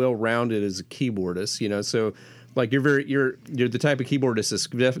very well rounded as a keyboardist. So like you're the type of keyboardist that's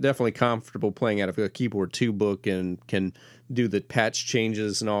definitely comfortable playing out of a keyboard 2 book and can do the patch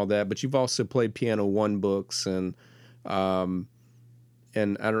changes and all that. But you've also played piano 1 books and I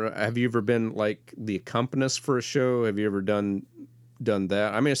don't know. Have you ever been like the accompanist for a show? Have you ever done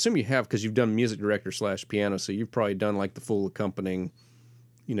that? I mean, I assume you have because you've done music director / piano, so you've probably done like the full accompanying,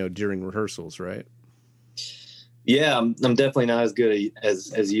 during rehearsals, right? Yeah, I'm definitely not as good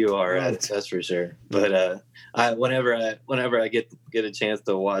as you are at it, that's for sure. But whenever I get a chance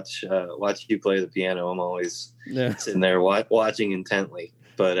to watch you play the piano, I'm always sitting there watching intently.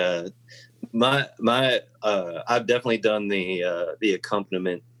 But I've definitely done the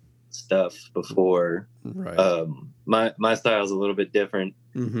accompaniment stuff before. Right. My style is a little bit different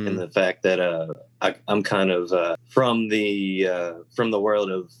in the fact that I'm kind of from the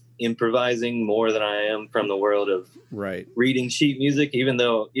world of improvising more than I am from the world of reading sheet music. Even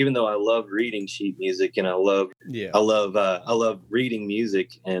though I love reading sheet music and I love reading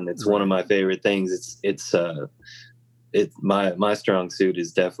music, and it's one of my favorite things. It's my strong suit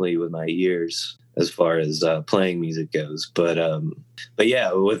is definitely with my ears as far as playing music goes. But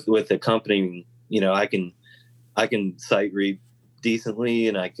yeah, with accompanying, I can sight read decently,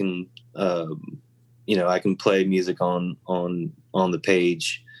 and I can I can play music on the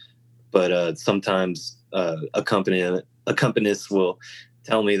page. But sometimes accompanists will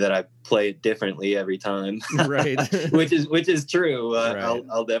tell me that I play it differently every time, right? which is true.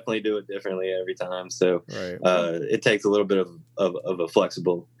 I'll definitely do it differently every time. So it takes a little bit of a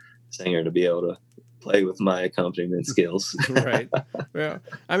flexible singer to be able to play with my accompaniment skills. Right. Yeah.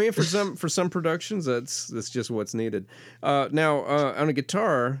 I mean, for some productions, that's just what's needed. Now on a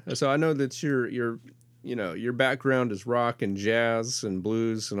guitar, so I know that your background is rock and jazz and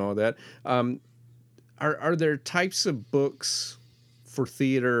blues and all that. Are there types of books for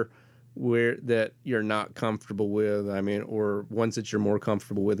theater that you're not comfortable with? I mean, or ones that you're more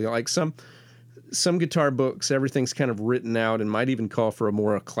comfortable with? Like some guitar books, everything's kind of written out and might even call for a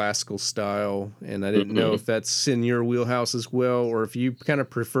more classical style. And I didn't know if that's in your wheelhouse as well, or if you kind of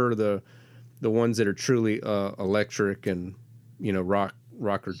prefer the ones that are truly electric and rock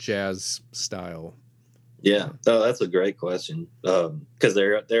or jazz style. Yeah, that's a great question, because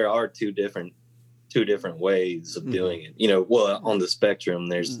there are two different ways of doing it. Well, on the spectrum,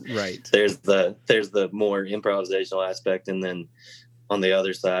 there's the more improvisational aspect, and then on the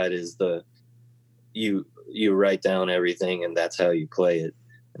other side is you write down everything and that's how you play it.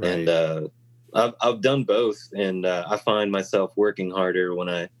 Right. And I've done both, and I find myself working harder when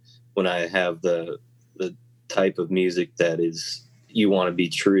I have the type of music that is, you want to be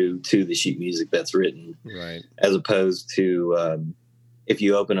true to the sheet music that's written, right? As opposed to if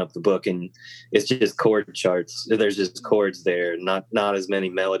you open up the book and it's just chord charts, there's just chords there, not as many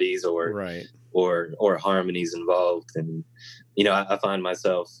melodies or harmonies involved. And I find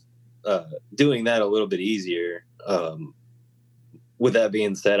myself doing that a little bit easier. With that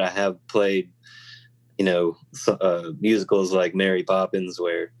being said, I have played musicals like Mary Poppins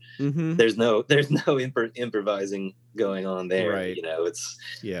where there's no improvising going on there. Right.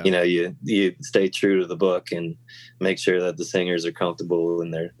 You stay true to the book and make sure that the singers are comfortable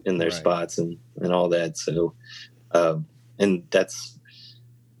in their spots and all that. So and that's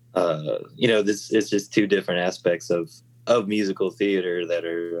this is just two different aspects of musical theater that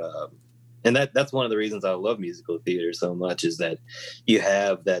are and that's one of the reasons I love musical theater so much, is that you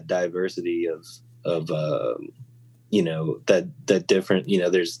have that diversity of that different,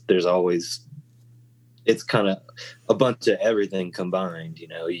 there's always, it's kind of a bunch of everything combined.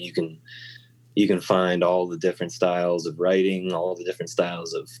 You can find all the different styles of writing, all the different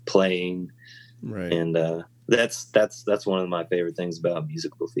styles of playing. Right. And that's one of my favorite things about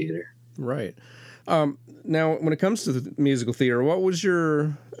musical theater. Right. Now, when it comes to the musical theater, what was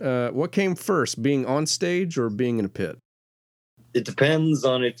what came first, being on stage or being in a pit? It depends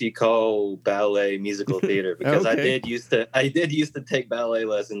on if you call ballet musical theater, because I did used to take ballet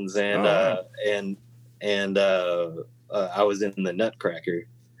lessons, and I was in the Nutcracker.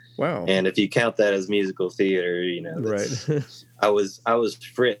 Wow. And if you count that as musical theater, right. I was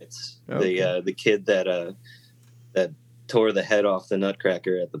Fritz, the kid that tore the head off the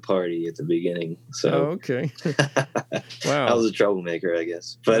Nutcracker at the party at the beginning. So okay. Wow. I was a troublemaker, I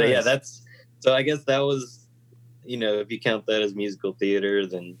guess. But nice. Yeah, So I guess that was, if you count that as musical theater,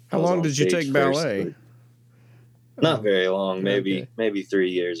 then how long did you take ballet? Not very long, maybe 3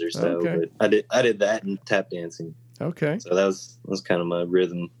 years or so. Okay. But I did that and tap dancing. Okay. So that was kind of my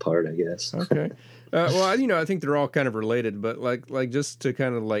rhythm part, I guess. Okay. Well, I think they're all kind of related, but like just to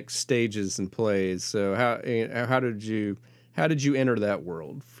kind of like stages and plays. So how did you enter that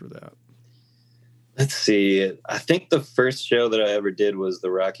world for that? Let's see. I think the first show that I ever did was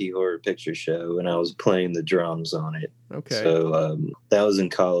the Rocky Horror Picture Show, and I was playing the drums on it. Okay. So that was in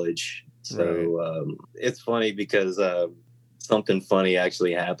college. So it's funny because something funny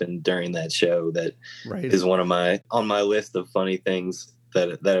actually happened during that show that is on my list of funny things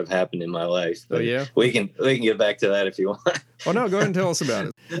that have happened in my life. But we can get back to that if you want. Oh no, go ahead and tell us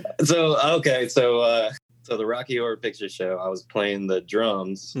about it. So the Rocky Horror Picture Show, I was playing the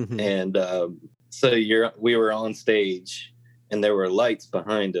drums, and we were on stage, and there were lights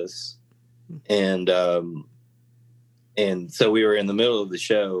behind us, and so we were in the middle of the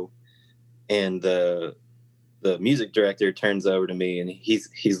show, and the music director turns over to me, and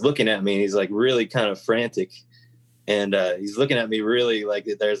he's looking at me, and he's like really kind of frantic. And he's looking at me really like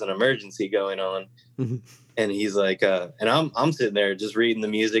there's an emergency going on. And he's like, and I'm sitting there just reading the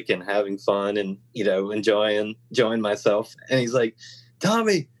music and having fun and, enjoying myself. And he's like,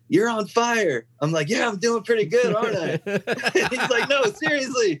 Tommy, you're on fire. I'm like, yeah, I'm doing pretty good, aren't I? He's like, no,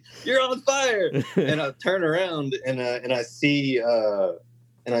 seriously, you're on fire. And I turn around and I see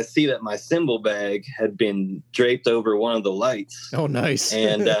that my cymbal bag had been draped over one of the lights. Oh, nice!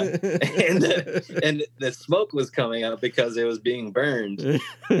 And the smoke was coming out because it was being burned.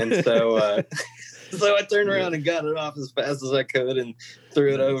 And so I turned around and got it off as fast as I could and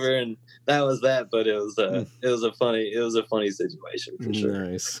threw it over, and that was that. But it was a funny situation for sure.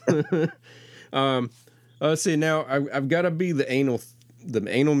 Nice. Let's see. Now I've got to be the anal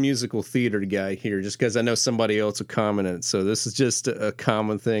musical theater guy here, just because I know somebody else will comment on it. So this is just a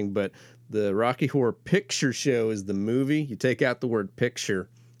common thing, but the Rocky Horror Picture Show is the movie. You take out the word picture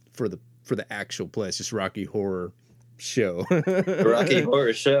for the actual play. It's just Rocky Horror Show. Rocky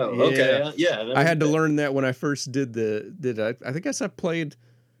Horror Show. Yeah. Okay. Yeah. I had to learn that when I first did I guess I played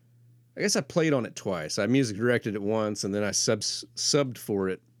on it twice. I music directed it once, and then I subbed for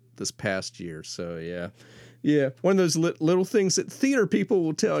it this past year. So yeah. Yeah, one of those little things that theater people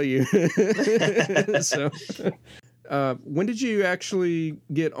will tell you. So, when did you actually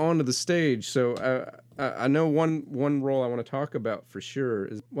get onto the stage? So, I know one role I want to talk about for sure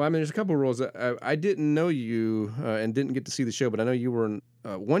is, there's a couple of roles. I didn't know you and didn't get to see the show, but I know you were in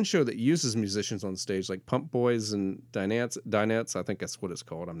one show that uses musicians on stage, like Pump Boys and Dinettes. I think that's what it's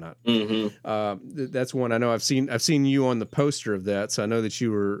called. I'm not. Mm-hmm. That's one I know. I've seen you on the poster of that, so I know that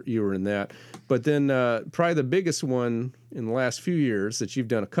you were in that. But then probably the biggest one in the last few years that you've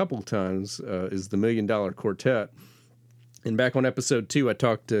done a couple of times is the $1 Million Quartet. And back on episode 2, I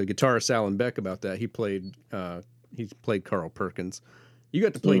talked to guitarist Alan Beck about that. He played Carl Perkins. You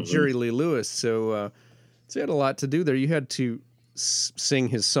got to play Jerry Lee Lewis, so you had a lot to do there. You had to sing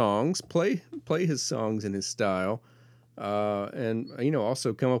his songs, play his songs in his style, and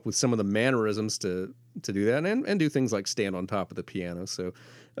also come up with some of the mannerisms to do that, and do things like stand on top of the piano. So,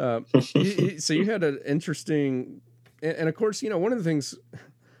 so you had an interesting, and of course, one of the things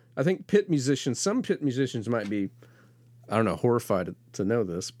I think some pit musicians might be, I don't know, horrified to know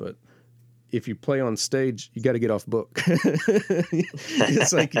this, but if you play on stage, you got to get off book.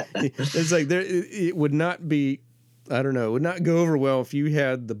 It's like it would not be, I don't know, it would not go over well if you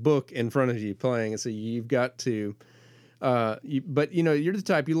had the book in front of you playing. And so you've got to, but you're the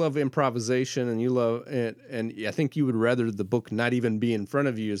type, you love improvisation, and you love, and I think you would rather the book not even be in front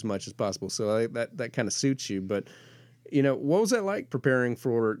of you as much as possible. So that kind of suits you. But what was that like preparing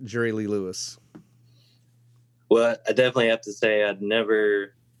for Jerry Lee Lewis? Well, I definitely have to say I'd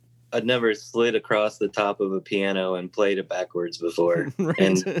never slid across the top of a piano and played it backwards before, right.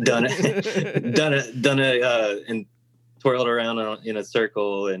 And done it, and twirled around in a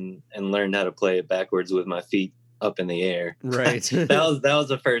circle and learned how to play it backwards with my feet up in the air. Right. that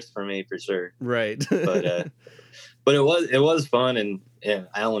was a first for me for sure. Right. But it was fun, and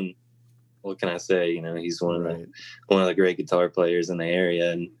Alan, what can I say? He's one of the great guitar players in the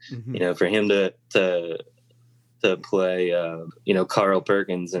area, and for him to play, Carl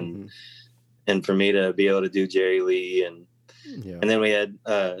Perkins, and for me to be able to do Jerry Lee, and then we had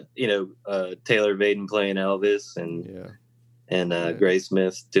Taylor Vaden playing Elvis, and Gray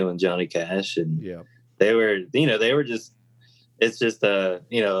Smith doing Johnny Cash, and they were just, it's just a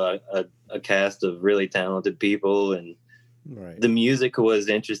cast of really talented people, and the music was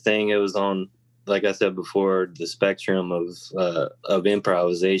interesting. It was on like I said before, the spectrum of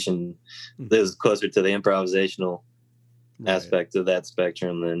improvisation is closer to the improvisational aspect of that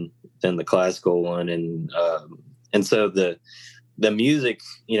spectrum than the classical one. And so the music,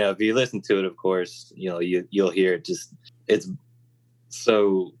 if you listen to it, of course, you'll hear it it's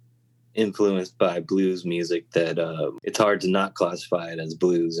so influenced by blues music that it's hard to not classify it as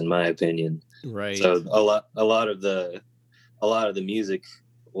blues, in my opinion. Right. So a lot of the music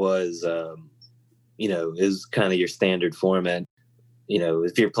was is kind of your standard format.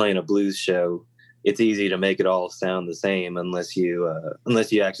 If you're playing a blues show, it's easy to make it all sound the same unless you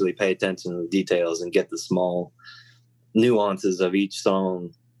actually pay attention to the details and get the small nuances of each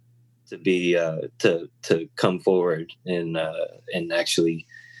song to be to come forward and actually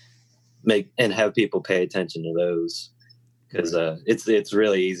make and have people pay attention to those, because it's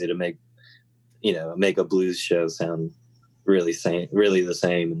really easy to make a blues show sound really the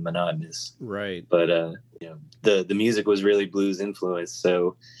same and monotonous. Right. But the music was really blues influenced,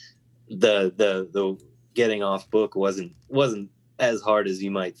 so the getting off book wasn't as hard as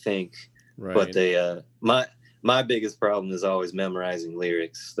you might think. Right. But my biggest problem is always memorizing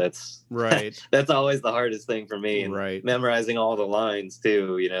lyrics. That's right. That's always the hardest thing for me. And right. Memorizing all the lines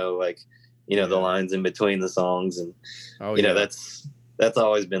too, the lines in between the songs, and that's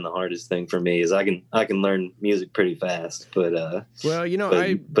always been the hardest thing for me. Is I can learn music pretty fast, but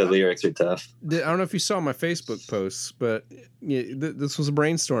but lyrics are tough. I don't know if you saw my Facebook posts, but this was a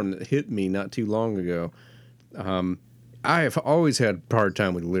brainstorm that hit me not too long ago. I have always had a hard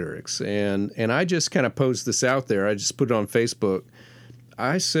time with lyrics, and I just kind of posed this out there. I just put it on Facebook.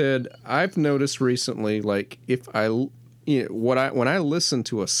 I said, I've noticed recently, like, when I listen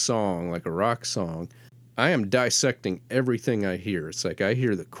to a song, like a rock song, I am dissecting everything I hear. It's like I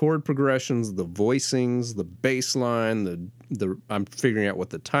hear the chord progressions, the voicings, the bass line, I'm figuring out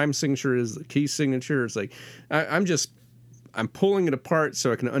what the time signature is, the key signature. It's like I'm pulling it apart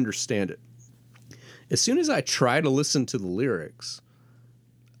so I can understand it. As soon as I try to listen to the lyrics,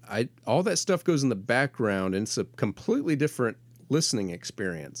 all that stuff goes in the background, and it's a completely different listening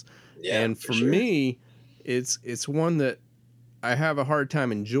experience. Yeah, and for me, it's one that I have a hard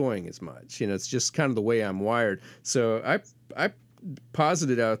time enjoying as much. It's just kind of the way I'm wired. So I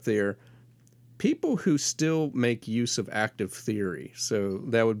posited out there people who still make use of active theory. So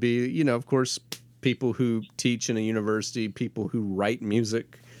that would be, of course, people who teach in a university, people who write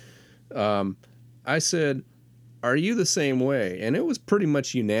music. I said, are you the same way? And it was pretty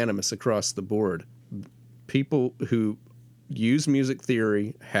much unanimous across the board. People who use music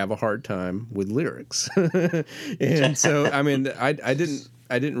theory have a hard time with lyrics. And so, I mean, I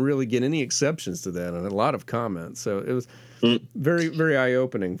didn't really get any exceptions to that, and a lot of comments. So it was very, very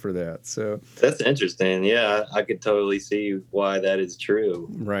eye-opening for that. So that's interesting. Yeah, I could totally see why that is true.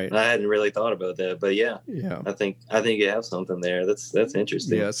 Right. I hadn't really thought about that, but yeah. I think you have something there. That's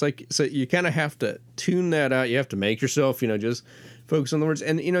interesting. Yeah, it's like, so you kind of have to tune that out. You have to make yourself, just focus on the words.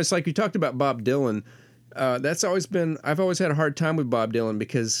 And it's like you talked about Bob Dylan. I've always had a hard time with Bob Dylan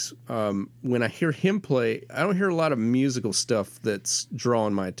because when I hear him play, I don't hear a lot of musical stuff that's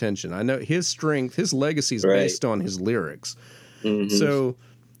drawing my attention. I know his strength, his legacy is based on his lyrics. Mm-hmm. So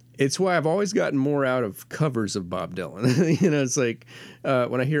it's why I've always gotten more out of covers of Bob Dylan. It's like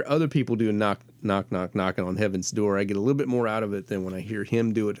when I hear other people do knock, knock, knock, knocking on heaven's door, I get a little bit more out of it than when I hear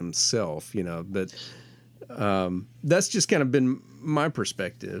him do it himself, But that's just kind of been my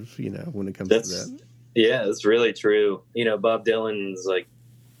perspective, when it comes to that. Yeah, it's really true. Bob Dylan's like,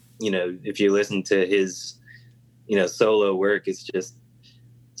 if you listen to his, solo work, it's just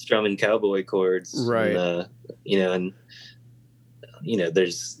strumming cowboy chords. Right. And,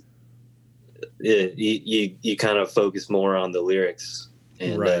 there's, you kind of focus more on the lyrics.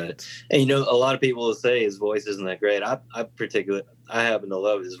 And, right. And, a lot of people will say his voice isn't that great. I happen to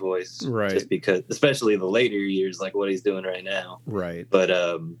love his voice. Right. Just because, especially the later years, like what he's doing right now. Right. But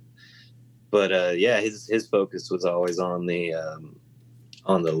yeah, his focus was always on the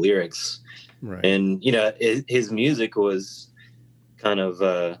lyrics, right? And his music was kind of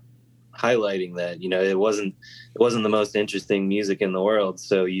highlighting that. It wasn't the most interesting music in the world,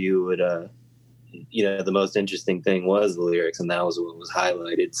 so you would the most interesting thing was the lyrics, and that was what was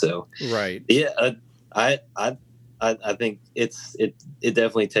highlighted. So right, yeah, I think it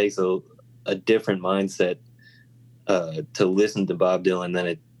definitely takes a different mindset to listen to Bob Dylan than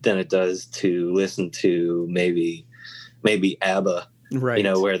it does to listen to maybe ABBA, right?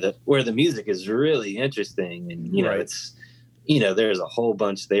 Where the music is really interesting, and it's there's a whole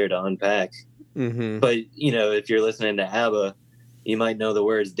bunch there to unpack. Mm-hmm. But if you're listening to ABBA, you might know the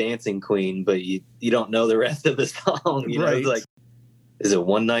words "Dancing Queen," but you don't know the rest of the song. Right. It's like is it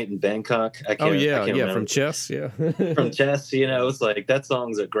One Night in Bangkok? I can't remember. From Chess, yeah. From Chess, it's like that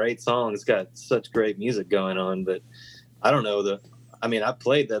song's a great song. It's got such great music going on, but I don't know I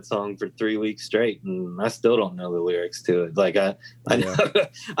played that song for 3 weeks straight, and I still don't know the lyrics to it. Like I know,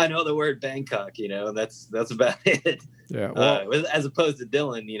 I know the word Bangkok, and that's about it. Yeah. Well, as opposed to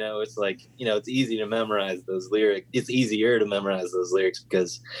Dylan, it's like, it's easy to memorize those lyrics. It's easier to memorize those lyrics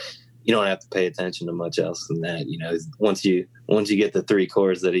because you don't have to pay attention to much else than that. Once you get the 3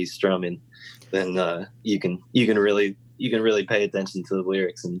 chords that he's strumming, then you can really pay attention to the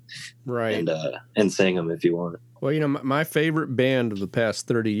lyrics and sing them if you want. Well, my favorite band of the past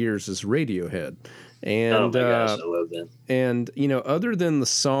 30 years is Radiohead. And, oh my gosh, I love them. And, other than the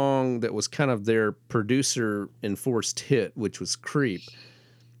song that was kind of their producer enforced hit, which was Creep,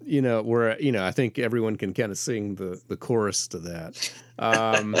 where, I think everyone can kind of sing the chorus to that.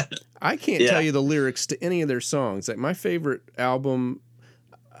 I can't tell you the lyrics to any of their songs. Like my favorite album,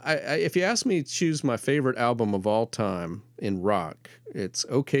 if you ask me to choose my favorite album of all time in rock, it's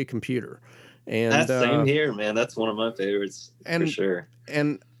OK Computer. And that's same here, man. That's one of my favorites for sure.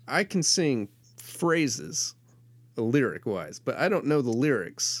 And I can sing phrases lyric wise, but I don't know the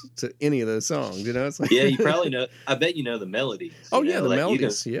lyrics to any of those songs. It's like you probably know. I bet you know the melodies. Oh yeah, the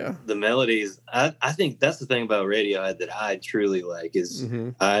melodies. The melodies. I think that's the thing about Radiohead that I truly like is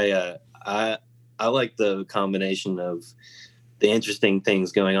I like the combination of the interesting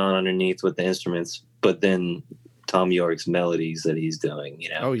things going on underneath with the instruments, but then Tom York's melodies that he's doing.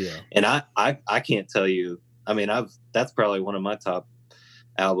 Oh yeah. And I can't tell you. That's probably one of my top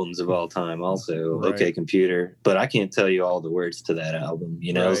albums of all time also, right. OK Computer, but I can't tell you all the words to that album.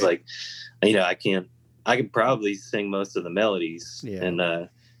 Right. It's like, I could probably sing most of the melodies and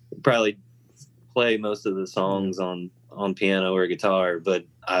probably play most of the songs on piano or guitar, but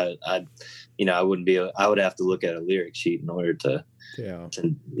I wouldn't be I would have to look at a lyric sheet in order to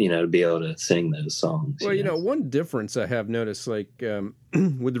be able to sing those songs. Well, one difference I have noticed, like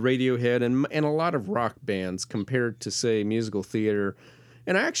with Radiohead and a lot of rock bands compared to, say, musical theater.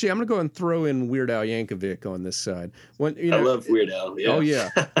 And I'm going to go and throw in Weird Al Yankovic on this side. I love Weird Al. Yeah. Oh, yeah.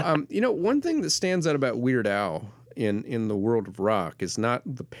 One thing that stands out about Weird Al in the world of rock is not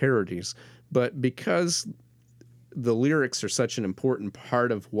the parodies, but because the lyrics are such an important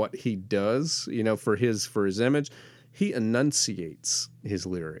part of what he does, for his image, he enunciates his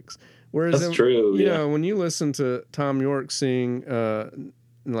lyrics. Whereas, that's true. When you listen to Tom York sing,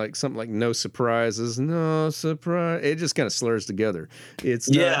 like something like "No Surprises," no surprise, it just kind of slurs together.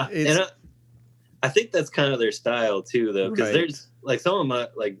 I think that's kind of their style too, though, because there's like some of my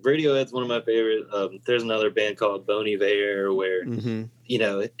Radiohead's one of my favorite. There's another band called Bon Iver where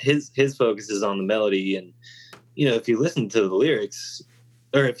his focus is on the melody, and if you listen to the lyrics,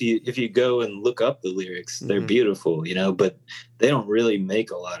 or if you go and look up the lyrics, they're beautiful, but they don't really make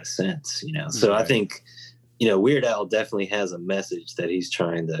a lot of sense, So I think. Weird Al definitely has a message that he's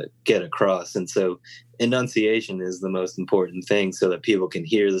trying to get across. And so enunciation is the most important thing so that people can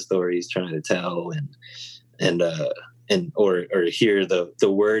hear the story he's trying to tell or hear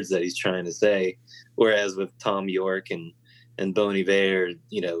the words that he's trying to say. Whereas with Tom York and Bon Iver,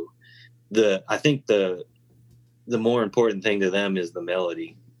 I think the more important thing to them is the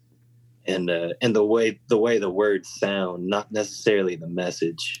melody and the way the words sound, not necessarily the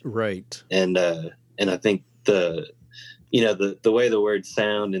message. Right. And I think the way the words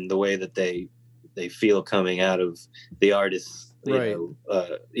sound and the way that they feel coming out of the artist,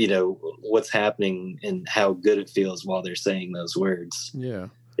 what's happening and how good it feels while they're saying those words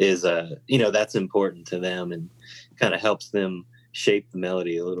is that's important to them and kind of helps them shape the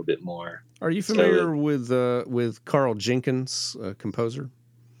melody a little bit more. Are you familiar with Carl Jenkins, composer?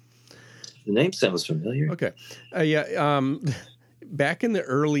 The name sounds familiar. Okay. Back in the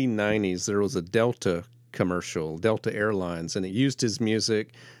early 90s, there was a Delta commercial, Delta Airlines, and it used his music.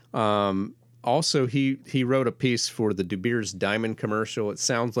 Also, he wrote a piece for the De Beers Diamond commercial. It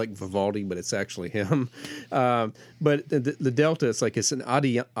sounds like Vivaldi, but it's actually him. But the Delta, it's an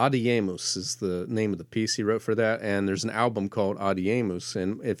Audiamus is the name of the piece he wrote for that, and there's an album called Audiamus.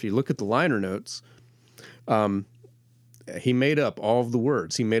 And if you look at the liner notes, he made up all of the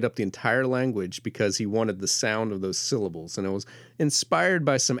words. He made up the entire language because he wanted the sound of those syllables. And it was inspired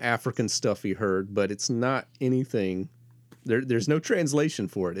by some African stuff he heard, but it's not anything. There's no translation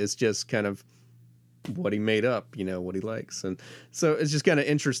for it. It's just kind of what he made up, what he likes. And so it's just kind of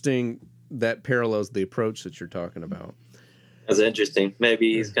interesting that parallels the approach that you're talking about. That's interesting.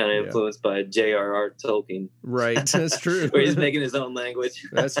 Maybe he's kind of influenced by J.R.R. Tolkien. Right. That's true. Where he's making his own language.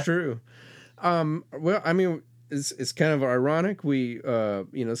 That's true. Well, I mean, it's kind of ironic. We,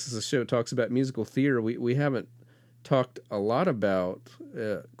 this is a show that talks about musical theater. We haven't talked a lot about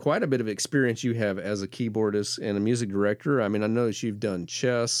quite a bit of experience you have as a keyboardist and a music director. I mean, I noticed you've done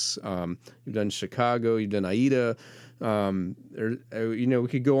Chess, you've done Chicago, you've done Aida. We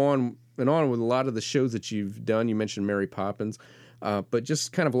could go on and on with a lot of the shows that you've done. You mentioned Mary Poppins, but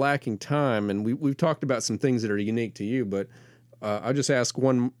just kind of lacking time. And we've talked about some things that are unique to you, but I'll just ask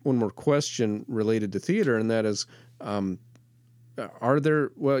one more question related to theater, and that is,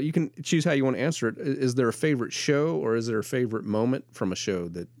 you can choose how you want to answer it. Is there a favorite show, or is there a favorite moment from a show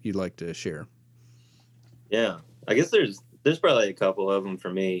that you'd like to share? Yeah, I guess there's probably a couple of them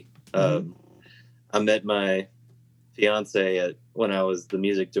for me. Mm-hmm. I met my fiance when I was the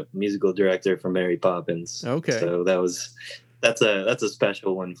musical director for Mary Poppins. Okay. So that's a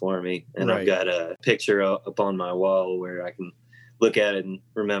special one for me. And Right. I've got a picture up on my wall where I can look at it and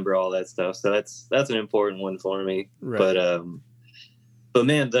remember all that stuff. So that's an important one for me. Right. But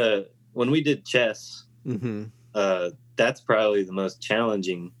man, when we did Chess, Mm-hmm. that's probably the most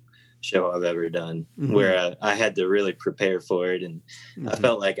challenging show I've ever done, Mm-hmm. where I had to really prepare for it. And Mm-hmm. I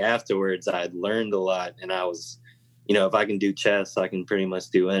felt like afterwards I had learned a lot, and I was, if I can do chess, I can pretty much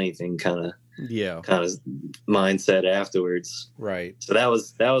do anything kind of mindset afterwards. Right. So that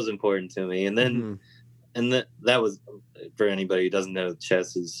was important to me. And then, Mm-hmm. and that was, for anybody who doesn't know,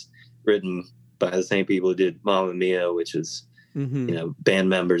 Chess is written by the same people who did Mamma Mia, which is, Mm-hmm. band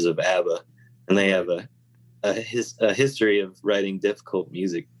members of ABBA, and they have a history of writing difficult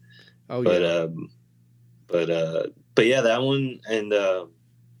music. Oh yeah. But yeah, that one, and of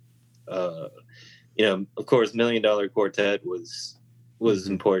course, $1 Million Quartet was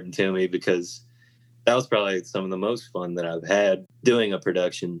Mm-hmm. important to me, because that was probably some of the most fun that I've had doing a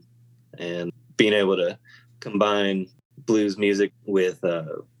production, and being able to combine blues music with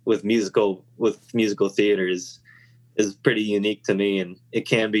musical theater is pretty unique to me, and it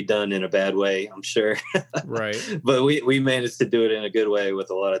can be done in a bad way, I'm sure. Right. But we managed to do it in a good way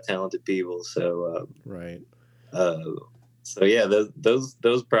with a lot of talented people. So Right. So yeah, those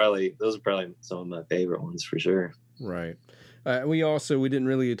are probably some of my favorite ones for sure. Right. We didn't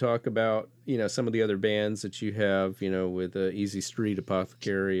really talk about some of the other bands that you have with Easy Street,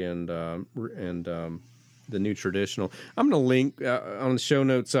 Apothecary, and the New Traditional. I'm going to link on the show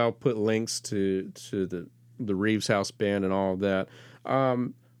notes. I'll put links to the Reeves House Band and all of that.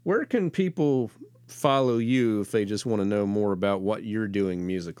 Where can people follow you if they just want to know more about what you're doing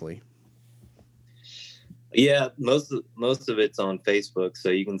musically? Yeah, most of it's on Facebook, so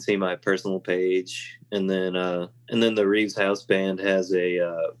you can see my personal page, and then the Reeves House Band has a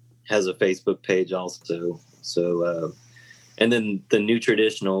Facebook page also. So and then the New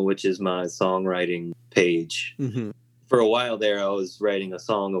Traditional, which is my songwriting page. Mm-hmm. For a while there, I was writing a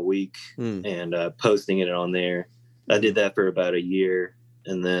song a week and posting it on there. I did that for about a year,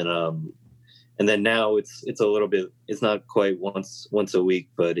 and then now it's a little bit. It's not quite once a week,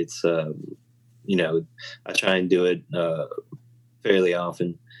 but it's I try and do it fairly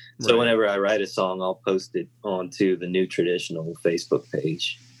often. So whenever I write a song, I'll post it onto the New Traditional Facebook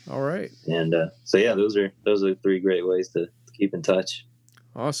page. All right. And so yeah, those are 3 great ways to keep in touch.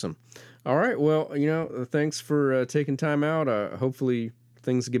 Awesome. All right. Well, thanks for taking time out. Hopefully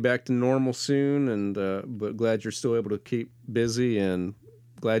things get back to normal soon, and but glad you're still able to keep busy, and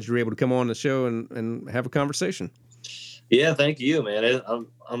glad you're able to come on the show and have a conversation. Yeah, thank you, man.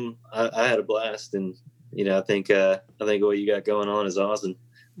 I had a blast, and I think what you got going on is awesome.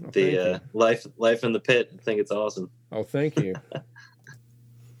 Well, the life in the pit. I think it's awesome. Oh, thank you.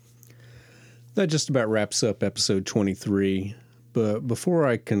 That just about wraps up episode 23. But before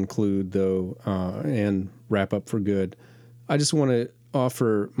I conclude, though, and wrap up for good, I just want to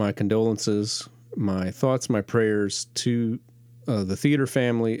offer my condolences, my thoughts, my prayers to the theater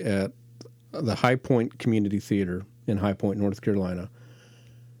family at the High Point Community Theater in High Point, North Carolina.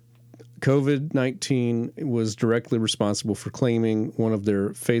 COVID-19 was directly responsible for claiming one of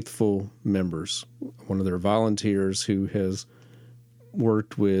their faithful members, one of their volunteers who has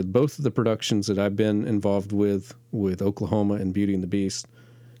worked with both of the productions that I've been involved with Oklahoma and Beauty and the Beast,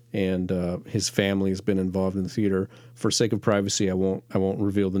 and his family has been involved in the theater. For sake of privacy, I won't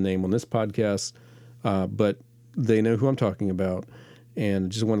reveal the name on this podcast, but they know who I'm talking about,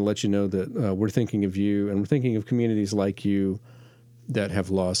 and just want to let you know that we're thinking of you, and we're thinking of communities like you that have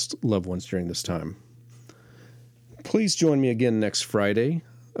lost loved ones during this time. Please join me again next Friday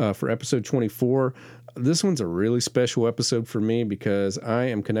for episode 24. This one's a really special episode for me because I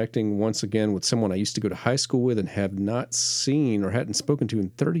am connecting once again with someone I used to go to high school with and have not seen or hadn't spoken to in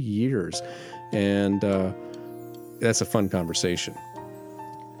 30 years. And that's a fun conversation.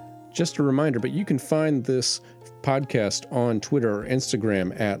 Just a reminder, but you can find this podcast on Twitter or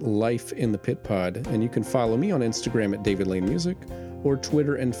Instagram at Life in the Pit Pod. And you can follow me on Instagram at David Lane Music or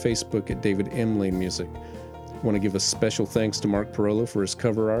Twitter and Facebook at David M. Lane Music. I want to give a special thanks to Mark Parolo for his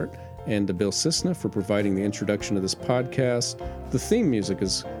cover art and to Bill Cisna for providing the introduction to this podcast. The theme music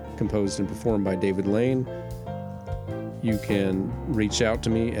is composed and performed by David Lane. You can reach out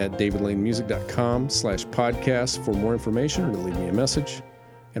to me at davidlanemusic.com/podcast for more information or to leave me a message.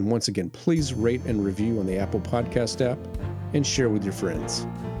 And once again, please rate and review on the Apple Podcast app and share with your friends.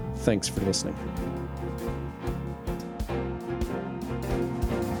 Thanks for listening.